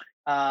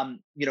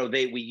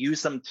we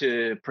use them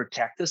to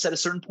protect us at a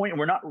certain point, and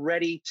we're not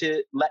ready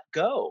to let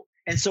go.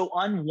 And so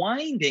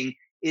unwinding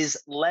is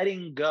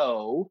letting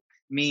go,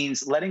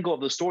 means letting go of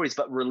those stories,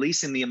 but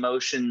releasing the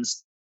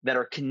emotions that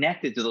are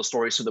connected to those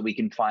stories so that we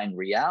can find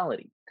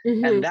reality.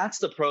 And that's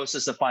the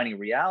process of finding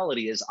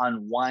reality, is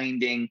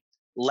unwinding,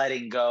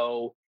 letting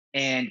go.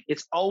 And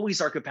it's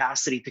always our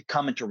capacity to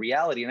come into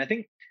reality. And I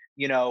think,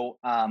 you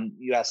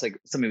asked like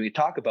something we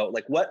talk about,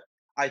 like what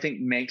I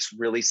think makes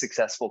really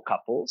successful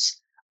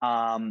couples.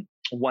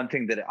 One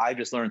thing that I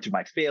just learned through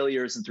my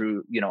failures and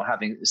through,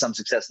 having some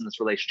success in this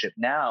relationship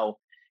now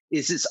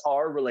is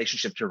our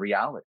relationship to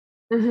reality.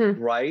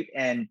 Right.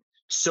 And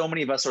so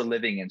many of us are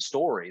living in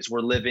stories.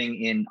 We're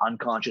living in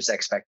unconscious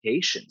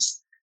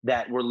expectations,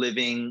 that we're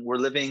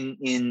living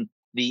in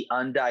the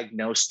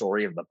undiagnosed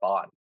story of the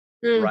body.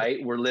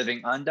 Right. We're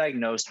living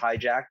undiagnosed,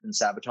 hijacked, and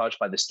sabotaged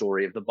by the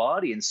story of the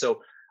body. And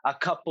so a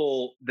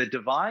couple, the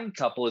divine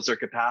couple, is their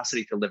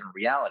capacity to live in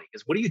reality.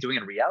 Because what are you doing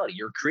in reality?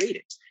 You're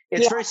creating.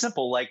 It's very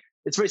simple. Like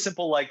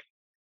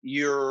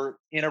you're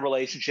in a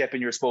relationship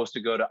and you're supposed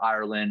to go to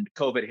Ireland.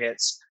 COVID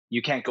hits.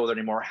 You can't go there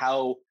anymore.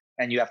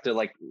 And you have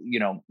to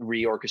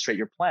reorchestrate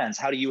your plans.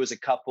 How do you as a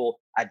couple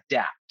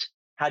adapt?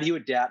 How do you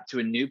adapt to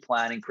a new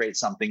plan and create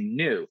something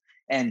new?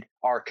 And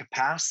our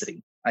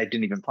capacity, I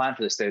didn't even plan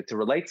for this to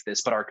relate to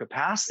this, but our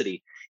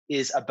capacity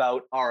is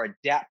about our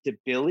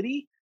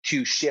adaptability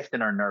to shift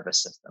in our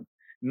nervous system.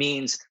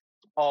 Means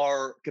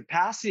our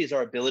capacity is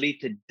our ability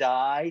to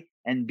die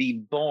and be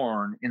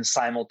born in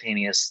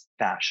simultaneous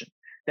fashion.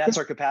 That's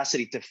our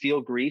capacity to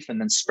feel grief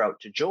and then sprout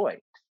to joy.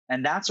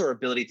 And that's our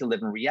ability to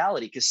live in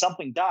reality, because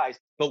something dies,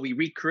 but we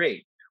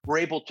recreate. We're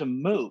able to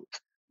move.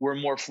 We're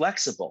more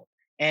flexible.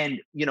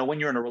 And, when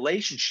you're in a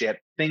relationship,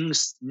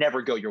 things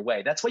never go your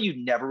way. That's why you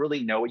never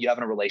really know what you have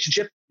in a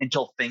relationship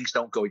until things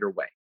don't go your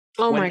way.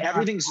 Oh when my God.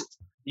 Everything's,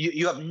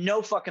 you have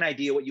no fucking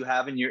idea what you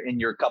have in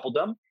your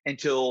coupledom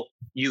until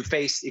you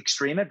face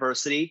extreme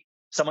adversity.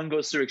 Someone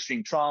goes through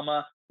extreme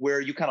trauma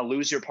where you kind of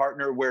lose your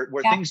partner, where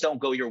things don't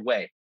go your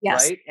way.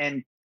 Yes. Right.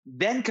 And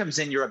then comes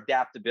in your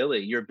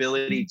adaptability, your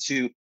ability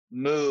to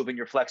move, and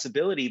your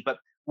flexibility. But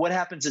what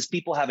happens is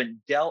people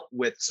haven't dealt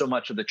with so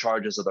much of the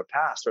charges of their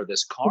past or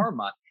this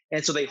karma.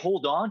 And so they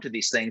hold on to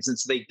these things. And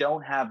so they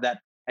don't have that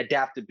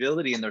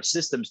adaptability in their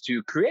systems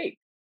to create.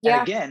 Yeah.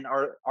 And again,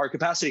 our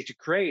capacity to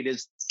create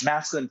is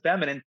masculine,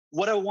 feminine.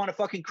 What do I want to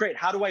fucking create?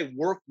 How do I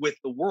work with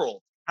the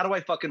world? How do I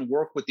fucking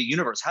work with the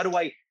universe? How do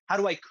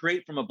I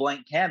create from a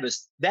blank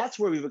canvas? That's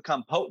where we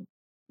become potent.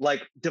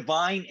 Like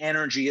divine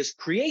energy is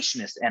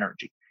creationist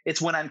energy.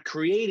 It's when I'm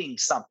creating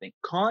something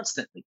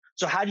constantly.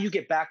 So how do you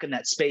get back in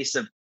that space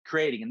of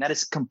creating? And that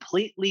is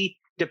completely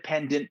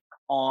dependent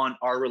on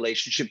our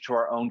relationship to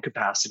our own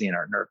capacity and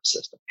our nervous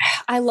system.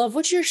 I love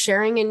what you're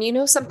sharing.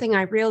 And something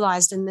I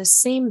realized in this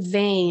same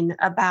vein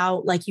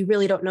about like, you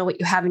really don't know what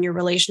you have in your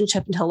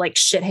relationship until like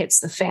shit hits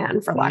the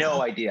fan, for lack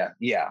no idea.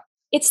 Yeah.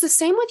 It's the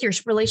same with your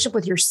relationship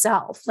with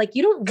yourself. Like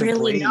you don't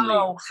really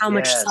know how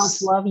much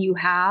self-love you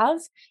have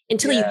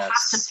until you have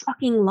to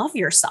fucking love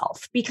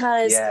yourself,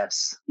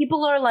 because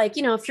people are like,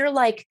 if you're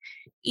like,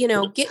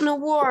 getting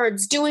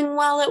awards, doing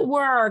well at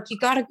work, you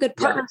got a good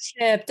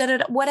partnership,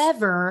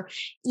 whatever,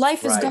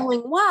 life is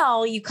going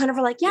well. You kind of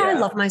are like, I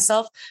love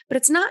myself. But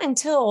it's not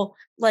until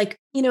like,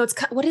 it's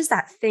what is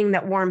that thing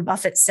that Warren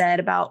Buffett said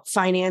about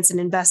finance and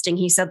investing?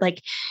 He said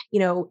like,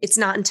 it's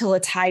not until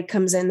a tide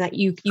comes in that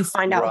you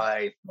find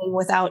out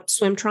without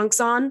swim trunks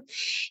on.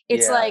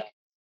 It's like,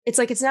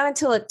 it's not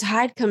until a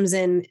tide comes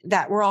in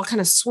that we're all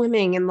kind of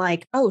swimming and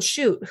like, oh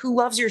shoot, who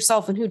loves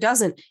yourself and who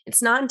doesn't?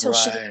 It's not until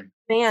shit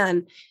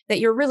man that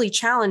you're really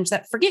challenged,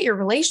 that forget your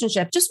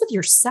relationship, just with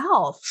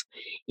yourself.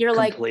 You're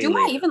Completely. like, do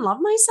I even love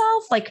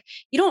myself? Like,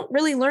 you don't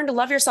really learn to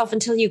love yourself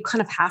until you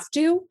kind of have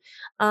to.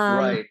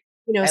 Right.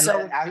 You know, And so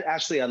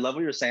Ashley, I love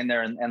what you're saying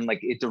there. And like,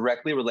 it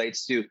directly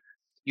relates to,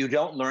 you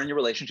don't learn your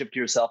relationship to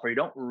yourself, or you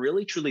don't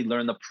really truly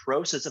learn the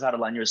process of how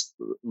to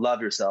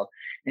love yourself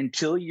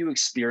until you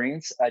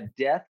experience a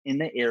death in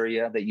the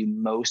area that you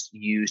most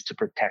use to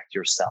protect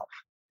yourself.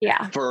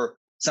 Yeah. For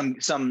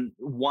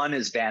one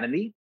is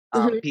vanity.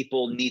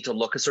 People need to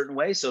look a certain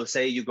way. So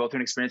say you go through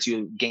an experience,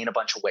 you gain a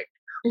bunch of weight,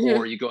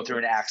 or you go through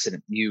an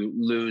accident, you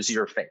lose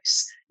your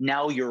face.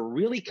 Now you're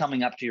really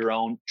coming up to your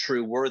own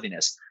true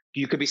worthiness.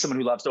 You could be someone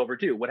who loves to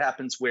overdo. What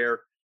happens where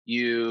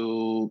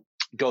you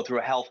go through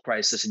a health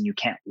crisis and you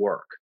can't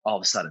work all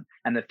of a sudden?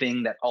 And the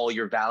thing that all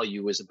your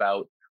value is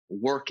about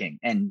working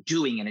and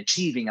doing and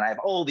achieving, and I have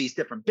all these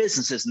different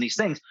businesses and these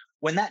things.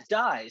 When that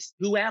dies,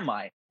 who am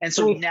I? And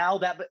so now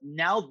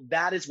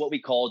that is what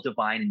we call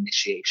divine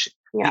initiation,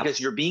 because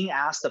you're being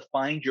asked to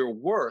find your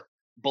worth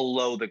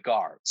below the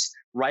guards,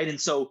 right?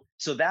 And so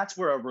that's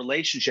where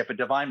a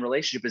divine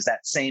relationship is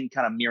that same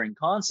kind of mirroring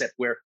concept,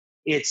 where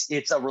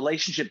it's a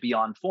relationship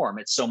beyond form.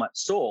 It's so much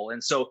soul.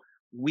 And so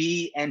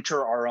we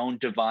enter our own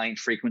divine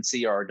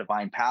frequency, or our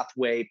divine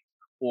pathway,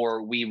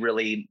 or we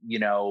really,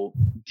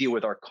 deal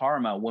with our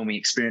karma when we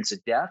experience a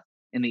death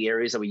in the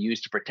areas that we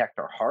use to protect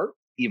our heart,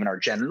 even our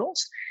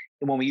genitals.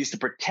 And when we used to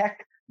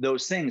protect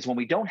those things, when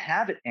we don't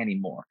have it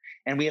anymore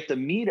and we have to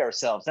meet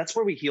ourselves, that's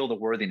where we heal the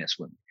worthiness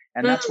wound.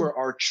 And that's where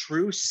our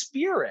true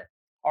spirit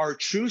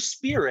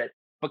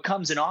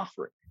becomes an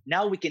offering.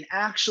 Now we can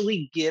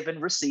actually give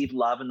and receive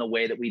love in the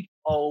way that we've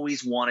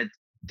always wanted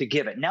to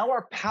give it. Now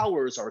our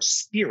powers are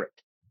spirit.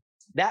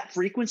 That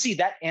frequency,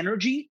 that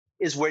energy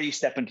is where you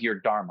step into your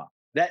dharma.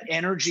 That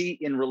energy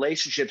in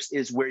relationships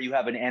is where you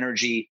have an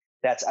energy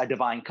that's a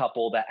divine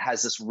couple that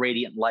has this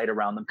radiant light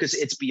around them, because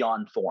it's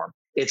beyond form.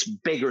 It's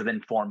bigger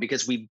than form,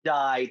 because we've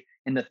died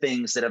in the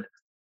things that have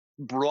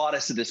brought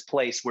us to this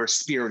place where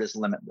spirit is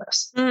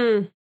limitless.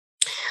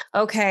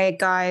 Okay,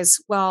 guys.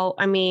 Well,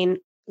 I mean,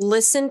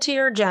 listen to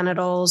your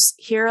genitals,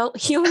 heal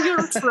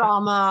your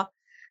trauma.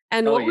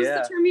 And what was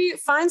the term? You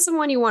find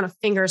someone you want to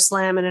finger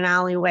slam in an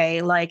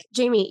alleyway. Like,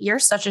 Jamie, you're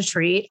such a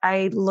treat.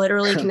 I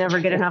literally can never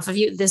get enough of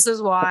you. This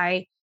is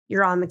why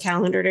you're on the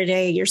calendar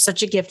today. You're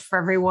such a gift for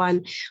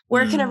everyone.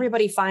 Where can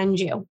everybody find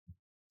you?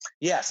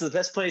 Yeah. So the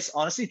best place,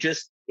 honestly,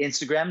 just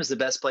Instagram is the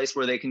best place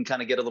where they can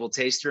kind of get a little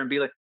taster and be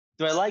like,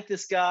 do I like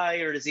this guy,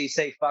 or does he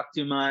say fuck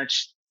too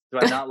much? Do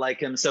I not like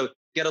him? So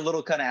get a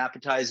little kind of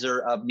appetizer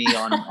of me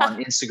on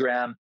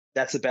Instagram.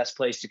 That's the best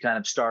place to kind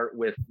of start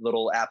with,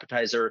 little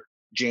appetizer.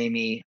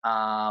 Jamie.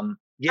 I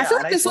feel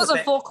like this was a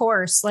full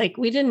course. Like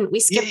we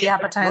skipped the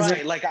appetizer.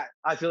 Right. Like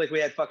I feel like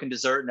we had fucking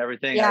dessert and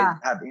everything. Yeah.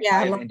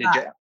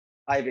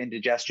 I have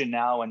indigestion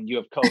now, and you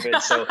have COVID.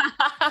 So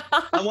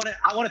I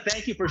want to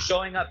thank you for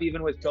showing up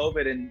even with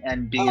COVID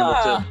and being able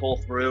to pull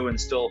through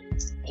and still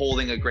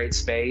holding a great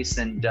space.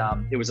 And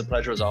it was a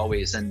pleasure as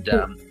always. And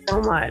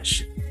so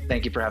much.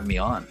 Thank you for having me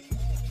on.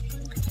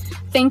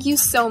 Thank you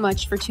so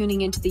much for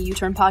tuning into the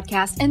U-Turn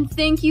podcast. And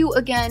thank you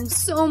again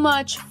so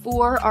much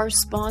for our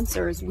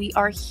sponsors. We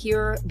are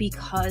here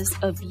because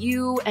of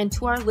you. And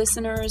to our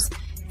listeners,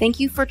 thank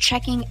you for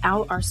checking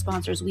out our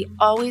sponsors. We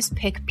always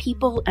pick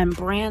people and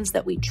brands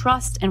that we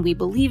trust and we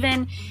believe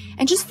in.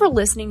 And just for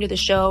listening to the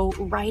show,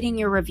 writing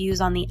your reviews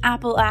on the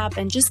Apple app,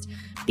 and just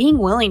being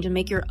willing to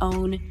make your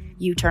own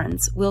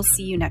U-turns. We'll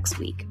see you next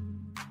week.